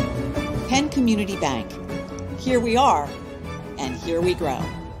 Penn Community Bank. Here we are, and here we grow.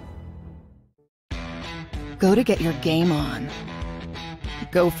 Go to get your game on.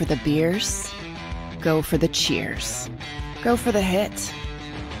 Go for the beers. Go for the cheers. Go for the hit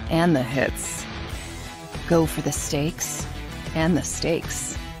and the hits. Go for the stakes and the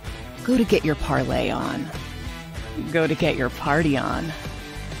stakes. Go to get your parlay on. Go to get your party on.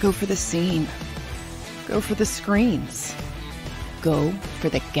 Go for the scene. Go for the screens. Go for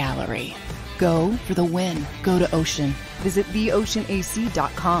the gallery. Go for the win. Go to Ocean. Visit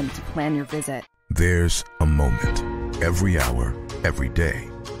theoceanac.com to plan your visit. There's a moment every hour, every day,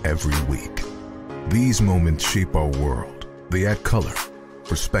 every week. These moments shape our world. They add color,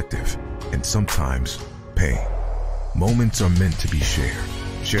 perspective, and sometimes pain. Moments are meant to be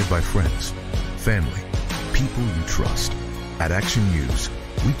shared by friends, family, people you trust. At Action News,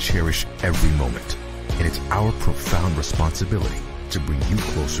 we cherish every moment, and it's our profound responsibility to bring you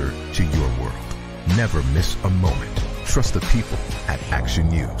closer to your world. Never miss a moment. Trust the people at Action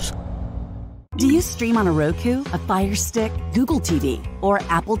News. Do you stream on a Roku, a Fire Stick, Google TV, or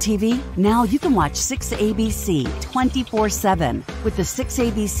Apple TV? Now you can watch 6ABC 24/7 with the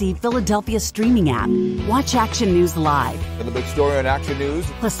 6ABC Philadelphia streaming app. Watch Action News live. And the big story on Action News.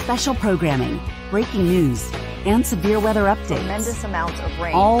 Plus special programming, breaking news, and severe weather updates. Tremendous amounts of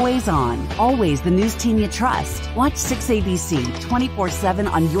rain. Always on. Always the news team you trust. Watch 6ABC 24/7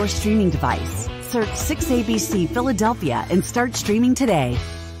 on your streaming device. Search 6ABC Philadelphia and start streaming today.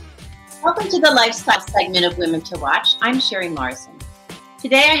 Welcome to the lifestyle segment of Women to Watch. I'm Sherry Morrison.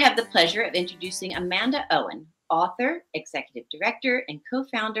 Today I have the pleasure of introducing Amanda Owen, author, executive director, and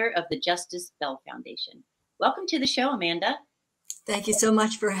co-founder of the Justice Bell Foundation. Welcome to the show, Amanda. Thank you so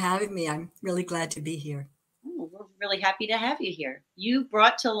much for having me. I'm really glad to be here. Oh, we're really happy to have you here. You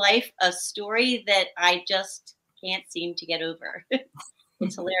brought to life a story that I just can't seem to get over.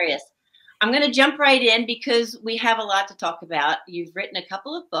 It's hilarious. I'm going to jump right in because we have a lot to talk about. You've written a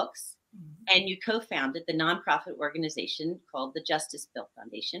couple of books. And you co-founded the nonprofit organization called the Justice Bell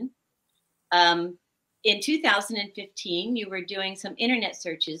Foundation. In 2015, you were doing some internet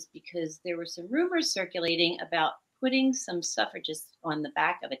searches because there were some rumors circulating about putting some suffragists on the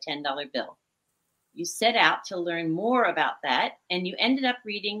back of a $10 bill. you set out to learn more about that, and you ended up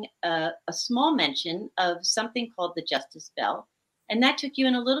reading a small mention of something called the Justice Bell, and that took you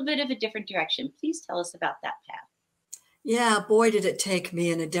in a little bit of a different direction. Please tell us about that path. Yeah, boy, did it take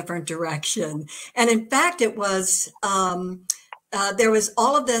me in a different direction. And in fact, it was, there was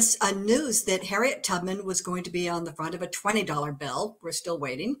all of this news that Harriet Tubman was going to be on the front of a $20 bill. We're still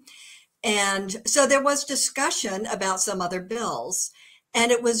waiting. And so there was discussion about some other bills.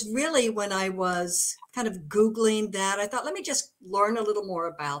 And it was really when I was kind of Googling that, I thought, let me just learn a little more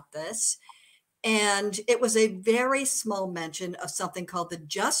about this. And it was a very small mention of something called the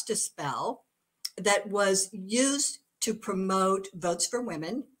Justice Bell that was used to promote votes for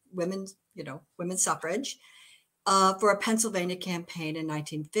women, women's suffrage, for a Pennsylvania campaign in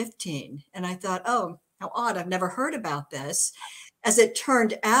 1915. And I thought, oh, how odd, I've never heard about this. As it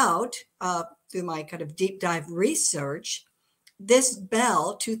turned out, through my kind of deep dive research, this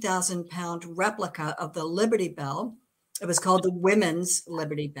bell, 2,000-pound replica of the Liberty Bell, it was called the Women's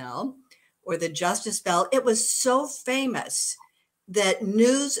Liberty Bell, or the Justice Bell. It was so famous that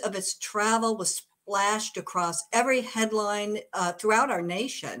news of its travel was splashed across every headline throughout our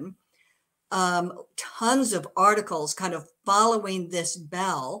nation. Tons of articles kind of following this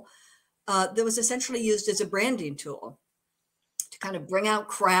bell that was essentially used as a branding tool to kind of bring out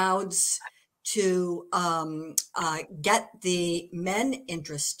crowds, to get the men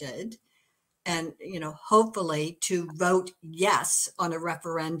interested, and hopefully to vote yes on a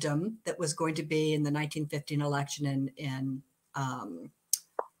referendum that was going to be in the 1915 election in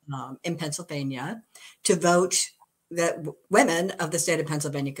Pennsylvania, to vote that women of the state of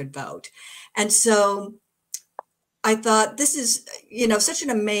Pennsylvania could vote. And so I thought, this is, such an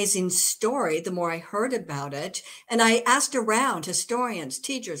amazing story the more I heard about it. And I asked around historians,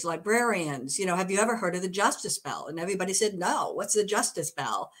 teachers, librarians, have you ever heard of the Justice Bell? And everybody said, no, what's the Justice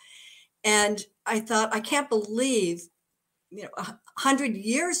Bell? And I thought, I can't believe, 100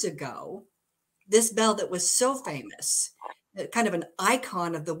 years ago, this bell that was so famous, kind of an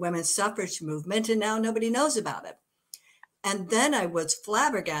icon of the women's suffrage movement, and now nobody knows about it. And then I was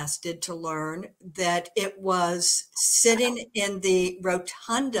flabbergasted to learn that it was sitting in the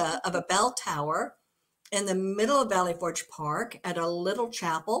rotunda of a bell tower in the middle of Valley Forge Park at a little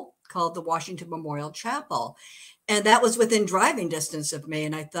chapel called the Washington Memorial Chapel. And that was within driving distance of me.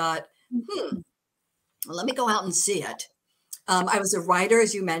 And I thought, well, let me go out and see it. I was a writer,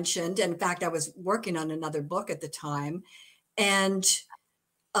 as you mentioned. And in fact, I was working on another book at the time. And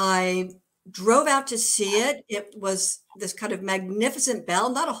I drove out to see it. It was this kind of magnificent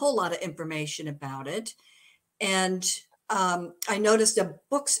bell, not a whole lot of information about it. And I noticed a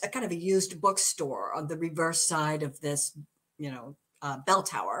kind of a used bookstore on the reverse side of this, bell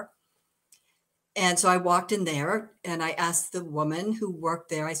tower. And so I walked in there and I asked the woman who worked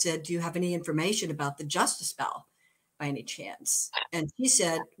there, I said, do you have any information about the Justice Bell by any chance? And she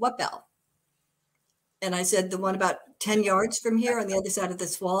said, what bell? And I said, the one about 10 yards from here on the other side of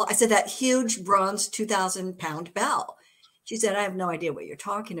this wall. I said, that huge bronze 2,000-pound bell. She said, I have no idea what you're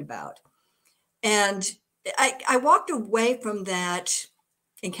talking about. And I walked away from that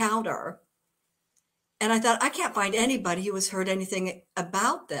encounter and I thought, I can't find anybody who has heard anything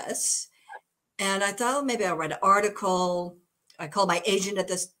about this. And I thought, well, maybe I'll write an article. I called my agent at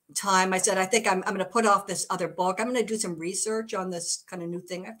this time. I said, I think I'm going to put off this other book. I'm going to do some research on this kind of new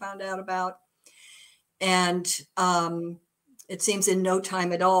thing I found out about. And it seems in no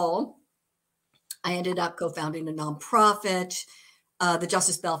time at all, I ended up co-founding a nonprofit. The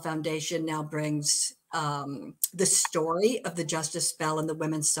Justice Bell Foundation now brings the story of the Justice Bell and the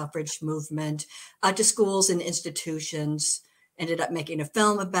women's suffrage movement to schools and institutions. Ended up making a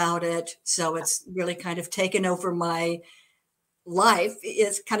film about it. So it's really kind of taken over my life.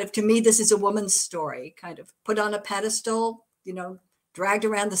 It's kind of, to me, this is a woman's story, kind of put on a pedestal, dragged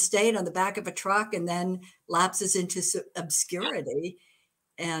around the state on the back of a truck, and then lapses into obscurity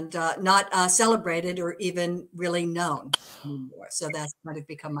and not celebrated or even really known anymore. So that's kind of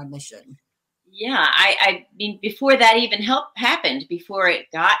become my mission. Yeah, I mean, before that even happened, before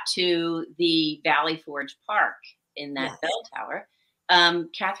it got to the Valley Forge Park in that bell tower,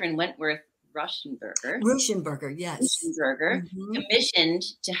 Catherine Wentworth Ruschenberger, yes. Commissioned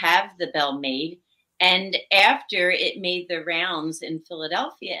to have the bell made. And after it made the rounds in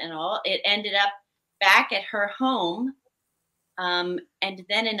Philadelphia and all, it ended up back at her home and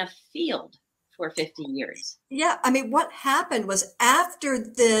then in a field for 50 years. Yeah. I mean, what happened was after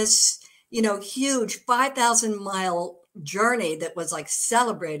this, huge 5,000-mile journey that was like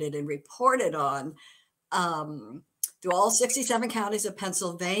celebrated and reported on through all 67 counties of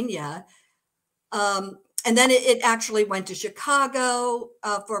Pennsylvania, And then it actually went to Chicago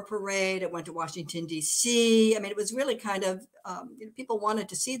for a parade. It went to Washington, D.C. I mean, it was really kind of, people wanted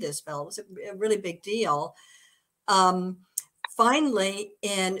to see this bill. It was a really big deal. Finally,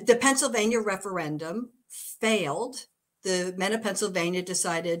 in the Pennsylvania referendum failed. The men of Pennsylvania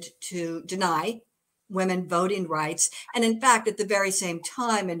decided to deny women voting rights. And in fact, at the very same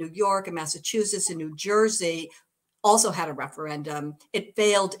time in New York and Massachusetts and New Jersey also had a referendum. It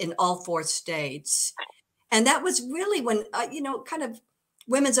failed in all 4 states. And that was really when, kind of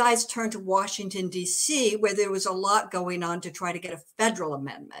women's eyes turned to Washington, D.C., where there was a lot going on to try to get a federal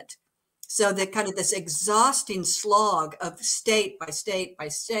amendment. So that kind of this exhausting slog of state by state by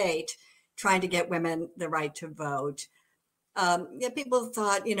state, trying to get women the right to vote. People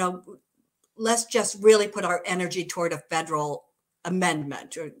thought, let's just really put our energy toward a federal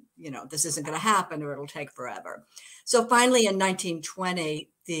amendment, or, this isn't going to happen or it'll take forever. So finally in 1920,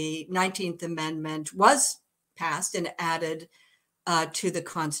 the 19th Amendment was passed and added to the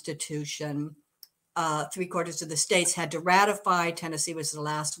Constitution. 3/4 of the states had to ratify. Tennessee was the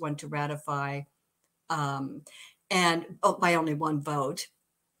last one to ratify, and by only 1 vote.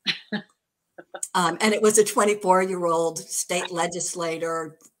 And it was a 24-year-old state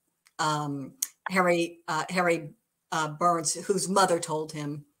legislator, Harry Burns, whose mother told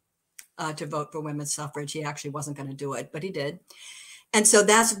him to vote for women's suffrage. He actually wasn't going to do it, but he did. And so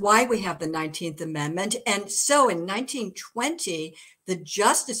that's why we have the 19th Amendment. And so in 1920, the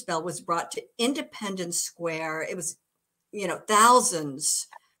Justice Bell was brought to Independence Square. It was, thousands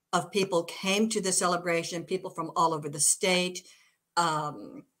of people came to the celebration, people from all over the state.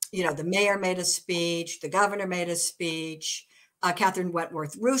 The mayor made a speech, the governor made a speech. Catherine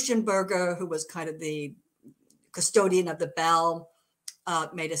Wentworth Ruschenberger, who was kind of the custodian of the bell,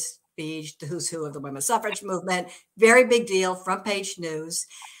 made a speech, the who's who of the women's suffrage movement. Very big deal, front page news.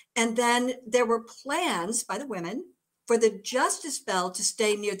 And then there were plans by the women for the Justice Bell to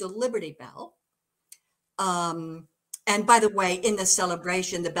stay near the Liberty Bell. And by the way, in the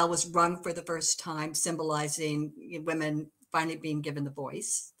celebration, the bell was rung for the first time, symbolizing women finally being given the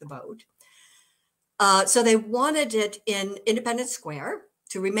voice, the vote. So they wanted it in Independence Square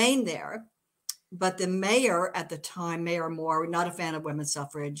to remain there. But the mayor at the time, Mayor Moore, not a fan of women's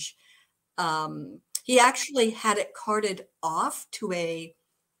suffrage, he actually had it carted off to a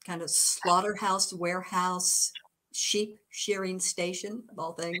kind of slaughterhouse, warehouse, sheep shearing station, of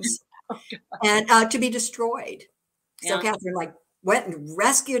all things, and to be destroyed. So Catherine went and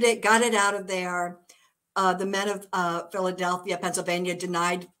rescued it, got it out of there. The men of Philadelphia, Pennsylvania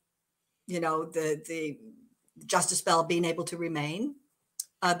denied, the Justice Bell being able to remain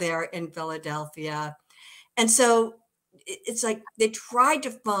there in Philadelphia. And so it's like they tried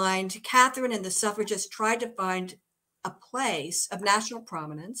to find, Catherine and the suffragists tried to find a place of national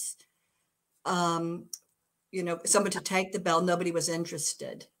prominence, someone to take the bell. Nobody was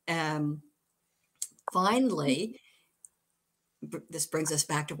interested. And finally, this brings us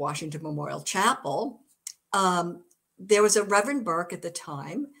back to Washington Memorial Chapel. There was a Reverend Burke at the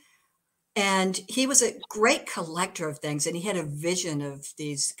time, and he was a great collector of things, and he had a vision of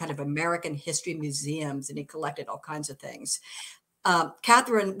these kind of American history museums, and he collected all kinds of things.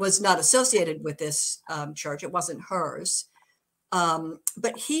 Catherine was not associated with this church. It wasn't hers.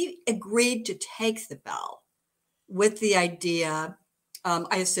 But he agreed to take the bell with the idea,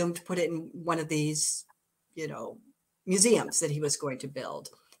 I assume, to put it in one of these, museums that he was going to build.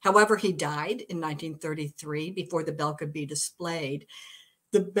 However, he died in 1933 before the bell could be displayed.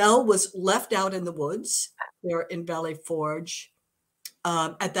 The bell was left out in the woods there in Valley Forge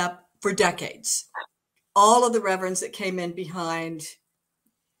for decades. All of the reverends that came in behind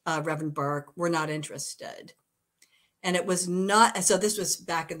Reverend Burke were not interested. And it was not, so this was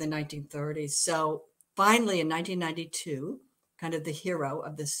back in the 1930s. So finally in 1992, kind of the hero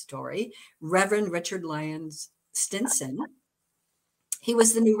of this story, Reverend Richard Lyons Stinson, he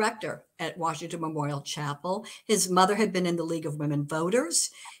was the new rector at Washington Memorial Chapel. His mother had been in the League of Women Voters.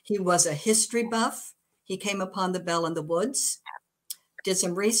 He was a history buff. He came upon the bell in the woods, did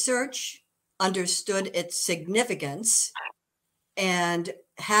some research, understood its significance, and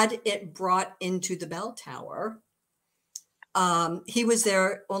had it brought into the bell tower. He was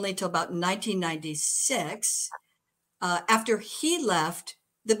there only till about 1996. After he left,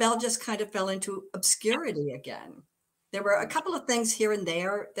 the bell just kind of fell into obscurity again. There were a couple of things here and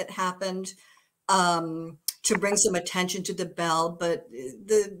there that happened to bring some attention to the bell, but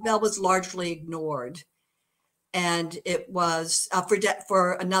the bell was largely ignored. And it was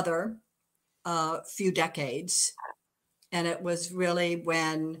for another few decades. And it was really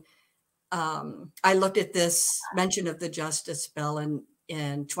when I looked at this mention of the Justice Bell in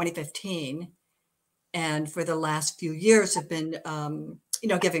 2015. and for the last few years have been,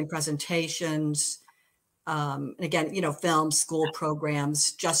 giving presentations, and again, film, school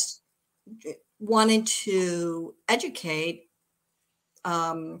programs, just wanting to educate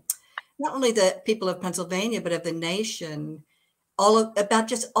not only the people of Pennsylvania, but of the nation, about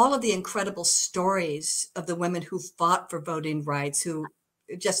just all of the incredible stories of the women who fought for voting rights, who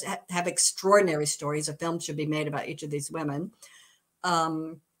just have extraordinary stories. A film should be made about each of these women.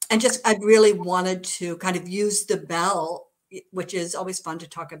 And just, I really wanted to kind of use the bell, which is always fun to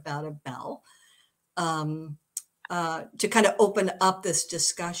talk about a bell, to kind of open up this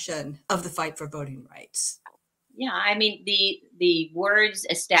discussion of the fight for voting rights. Yeah, I mean, the words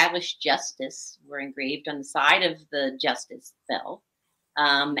 "established justice" were engraved on the side of the Justice Bell,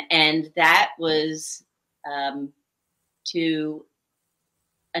 and that was to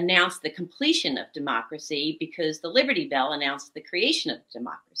announce the completion of democracy, because the Liberty Bell announced the creation of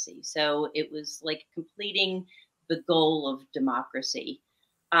democracy. So it was like completing the goal of democracy.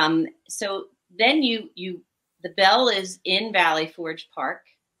 So then the bell is in Valley Forge Park,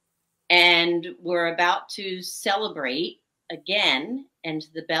 and we're about to celebrate again, and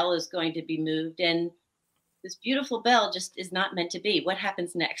the bell is going to be moved, and this beautiful bell just is not meant to be. What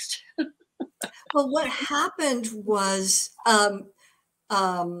happens next? Well, what happened was,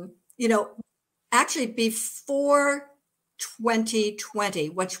 actually before 2020,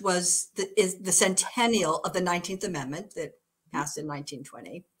 which was the centennial of the 19th Amendment that passed in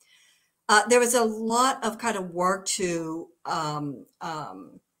 1920, there was a lot of kind of work to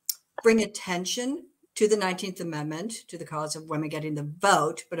bring attention to the 19th Amendment, to the cause of women getting the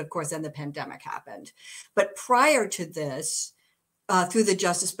vote. But of course, then the pandemic happened. But prior to this, through the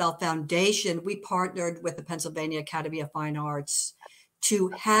Justice Bell Foundation, we partnered with the Pennsylvania Academy of Fine Arts to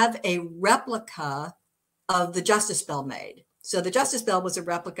have a replica of the Justice Bell made. So the Justice Bell was a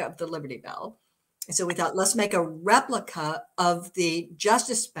replica of the Liberty Bell. And so we thought, let's make a replica of the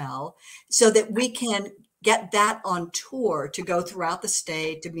Justice Bell so that we can get that on tour to go throughout the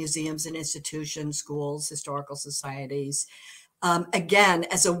state to museums and institutions, schools, historical societies, again,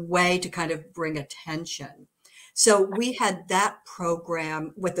 as a way to kind of bring attention. So we had that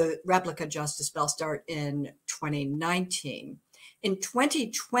program with the replica Justice Bell start in 2019. In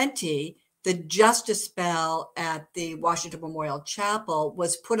 2020, the Justice Bell at the Washington Memorial Chapel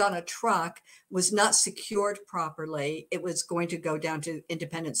was put on a truck, was not secured properly. It was going to go down to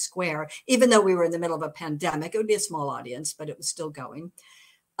Independence Square, even though we were in the middle of a pandemic. It would be a small audience, but it was still going.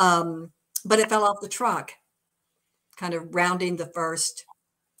 But it fell off the truck, kind of rounding the first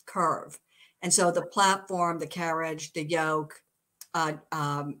curve. And so the platform, the carriage, the yoke,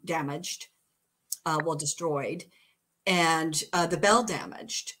 damaged, destroyed. And the bell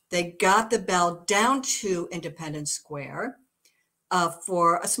damaged. They got the bell down to Independence Square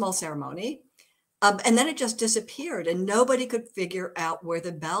for a small ceremony. And then it just disappeared and nobody could figure out where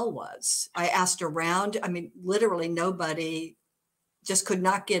the bell was. I asked around. I mean, literally nobody, just could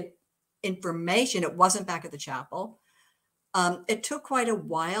not get information. It wasn't back at the chapel. It took quite a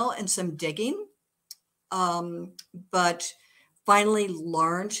while and some digging, but finally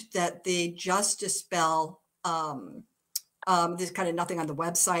learned that the Justice Bell, there's kind of nothing on the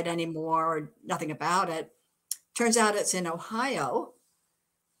website anymore, or nothing about it. Turns out it's in Ohio,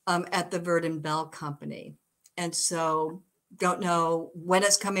 at the Verdon Bell Company. And so don't know when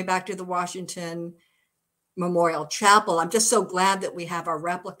it's coming back to the Washington Memorial Chapel. I'm just so glad that we have our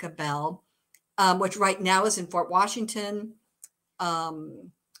replica bell, which right now is in Fort Washington,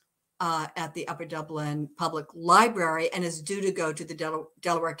 at the Upper Dublin Public Library, and is due to go to the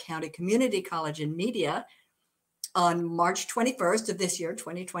Delaware County Community College in Media on March 21st of this year,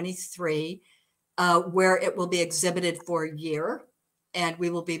 2023, where it will be exhibited for a year. And we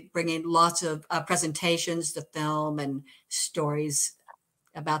will be bringing lots of presentations, the film, and stories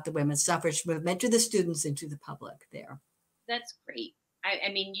about the women's suffrage movement to the students and to the public there. That's great. I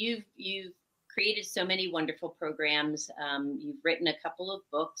mean, you've created so many wonderful programs. You've written a couple of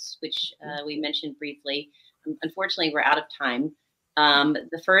books, which we mentioned briefly. Unfortunately, we're out of time.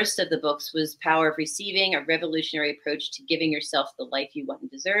 The first of the books was Power of Receiving, a revolutionary approach to giving yourself the life you want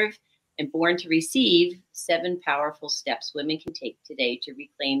and deserve, and Born to Receive, 7 powerful steps women can take today to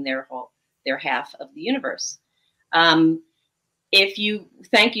reclaim their half of the universe.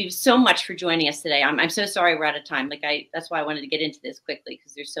 Thank you so much for joining us today. I'm so sorry we're out of time. That's why I wanted to get into this quickly,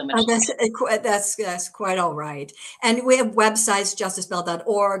 because there's so much. That's quite all right. And we have websites,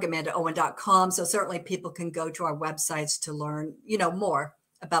 justicebell.org, amandaowen.com. So certainly people can go to our websites to learn, more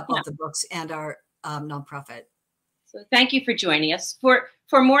about both the books and our nonprofit. So thank you for joining us.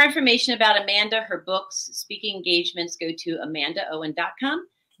 For more information about Amanda, her books, speaking engagements, go to amandaowen.com.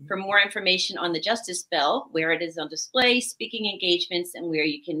 For more information on the Justice Bell, where it is on display, speaking engagements, and where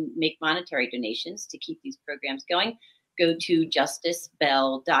you can make monetary donations to keep these programs going, go to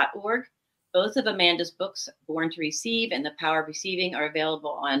justicebell.org. Both of Amanda's books, Born to Receive and The Power of Receiving, are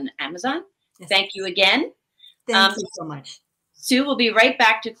available on Amazon. Yes. Thank you again. Thank you so much. Sue will be right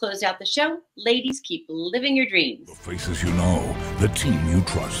back to close out the show. Ladies, keep living your dreams. The faces you know, the team you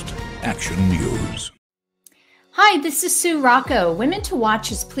trust. Action News. Hi, this is Sue Rocco. Women to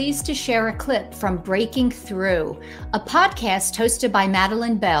Watch is pleased to share a clip from Breaking Through, a podcast hosted by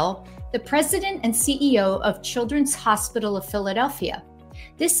Madeline Bell, the president and CEO of Children's Hospital of Philadelphia.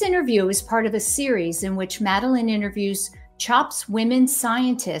 This interview is part of a series in which Madeline interviews CHOP's women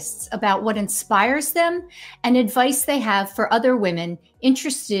scientists about what inspires them and advice they have for other women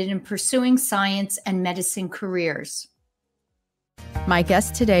interested in pursuing science and medicine careers. My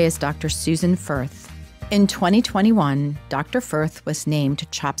guest today is Dr. Susan Firth. In 2021, Dr. Firth was named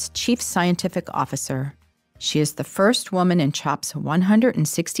CHOP's Chief Scientific Officer. She is the first woman in CHOP's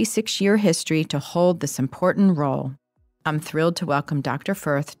 166-year history to hold this important role. I'm thrilled to welcome Dr.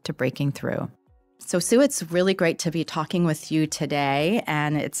 Firth to Breaking Through. So, Sue, it's really great to be talking with you today,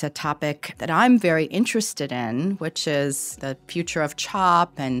 and it's a topic that I'm very interested in, which is the future of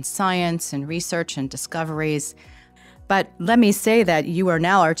CHOP and science and research and discoveries. But let me say that you are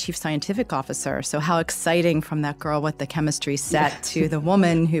now our Chief Scientific Officer, so how exciting from that girl with the chemistry set to the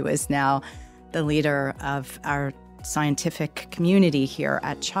woman who is now the leader of our scientific community here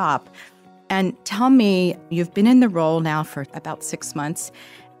at CHOP. And tell me, you've been in the role now for about 6 months,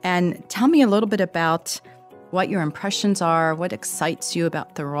 and tell me a little bit about what your impressions are, what excites you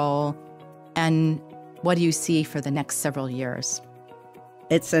about the role, and what do you see for the next several years?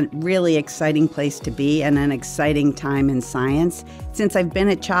 It's a really exciting place to be and an exciting time in science. Since I've been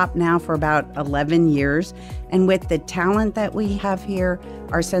at CHOP now for about 11 years, and with the talent that we have here,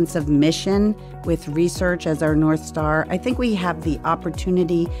 our sense of mission with research as our North Star, I think we have the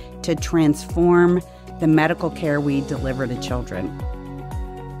opportunity to transform the medical care we deliver to children.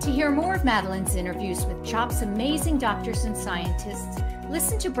 To hear more of Madeline's interviews with CHOP's amazing doctors and scientists,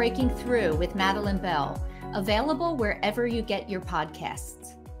 listen to Breaking Through with Madeline Bell, available wherever you get your podcasts.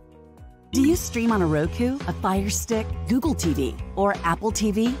 Do you stream on a Roku, a Fire Stick, Google TV, or Apple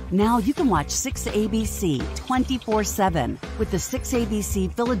TV? Now you can watch 6ABC 24/7 with the 6ABC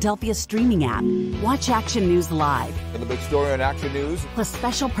Philadelphia streaming app. Watch Action News live. And the big story on Action News. Plus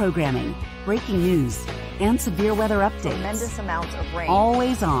special programming, breaking news, and severe weather updates. Tremendous amounts of rain.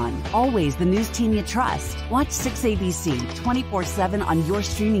 Always on. Always the news team you trust. Watch 6ABC 24/7 on your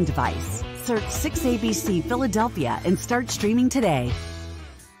streaming device. Search 6ABC Philadelphia and start streaming today.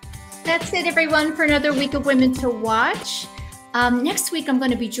 That's it, everyone, for another week of Women to Watch. Next week, I'm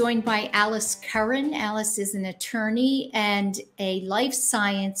going to be joined by Alice Curran. Alice is an attorney and a life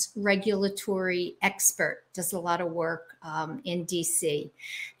science regulatory expert, does a lot of work in DC.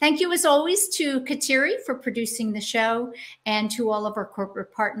 Thank you, as always, to Kateri for producing the show and to all of our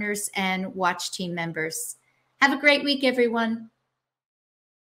corporate partners and Watch team members. Have a great week, everyone.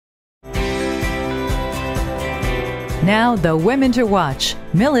 Now, the Women to Watch,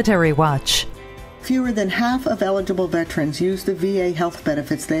 Military Watch. Fewer than half of eligible veterans use the VA health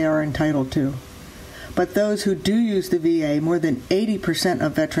benefits they are entitled to. But those who do use the VA, more than 80%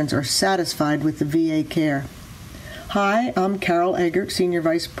 of veterans are satisfied with the VA care. Hi, I'm Carol Eggert, Senior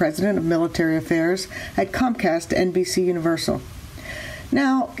Vice President of Military Affairs at Comcast NBC Universal.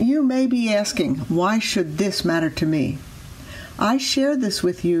 Now, you may be asking, why should this matter to me? I share this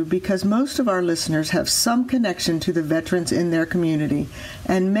with you because most of our listeners have some connection to the veterans in their community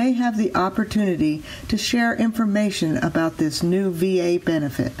and may have the opportunity to share information about this new VA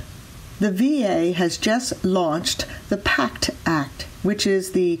benefit. The VA has just launched the PACT Act, which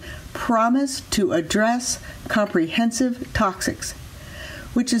is the Promise to Address Comprehensive Toxics,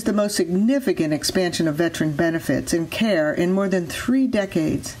 which is the most significant expansion of veteran benefits and care in more than 3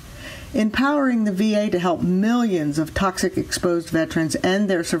 decades. Empowering the VA to help millions of toxic-exposed veterans and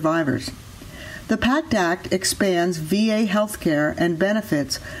their survivors. The PACT Act expands VA health care and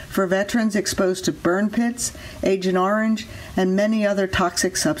benefits for veterans exposed to burn pits, Agent Orange, and many other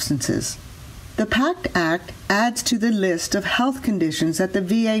toxic substances. The PACT Act adds to the list of health conditions that the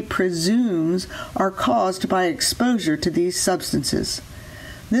VA presumes are caused by exposure to these substances.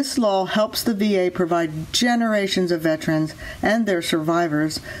 This law helps the VA provide generations of veterans and their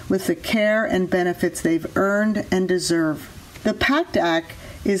survivors with the care and benefits they've earned and deserve. The PACT Act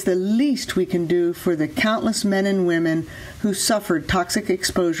is the least we can do for the countless men and women who suffered toxic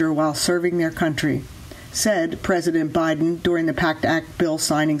exposure while serving their country, said President Biden during the PACT Act bill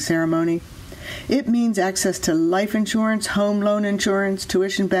signing ceremony. It means access to life insurance, home loan insurance,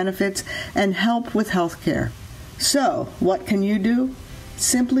 tuition benefits, and help with health care. So, what can you do?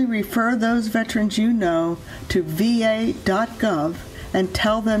 Simply refer those veterans you know to va.gov and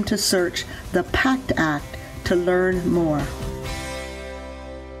tell them to search the PACT Act to learn more.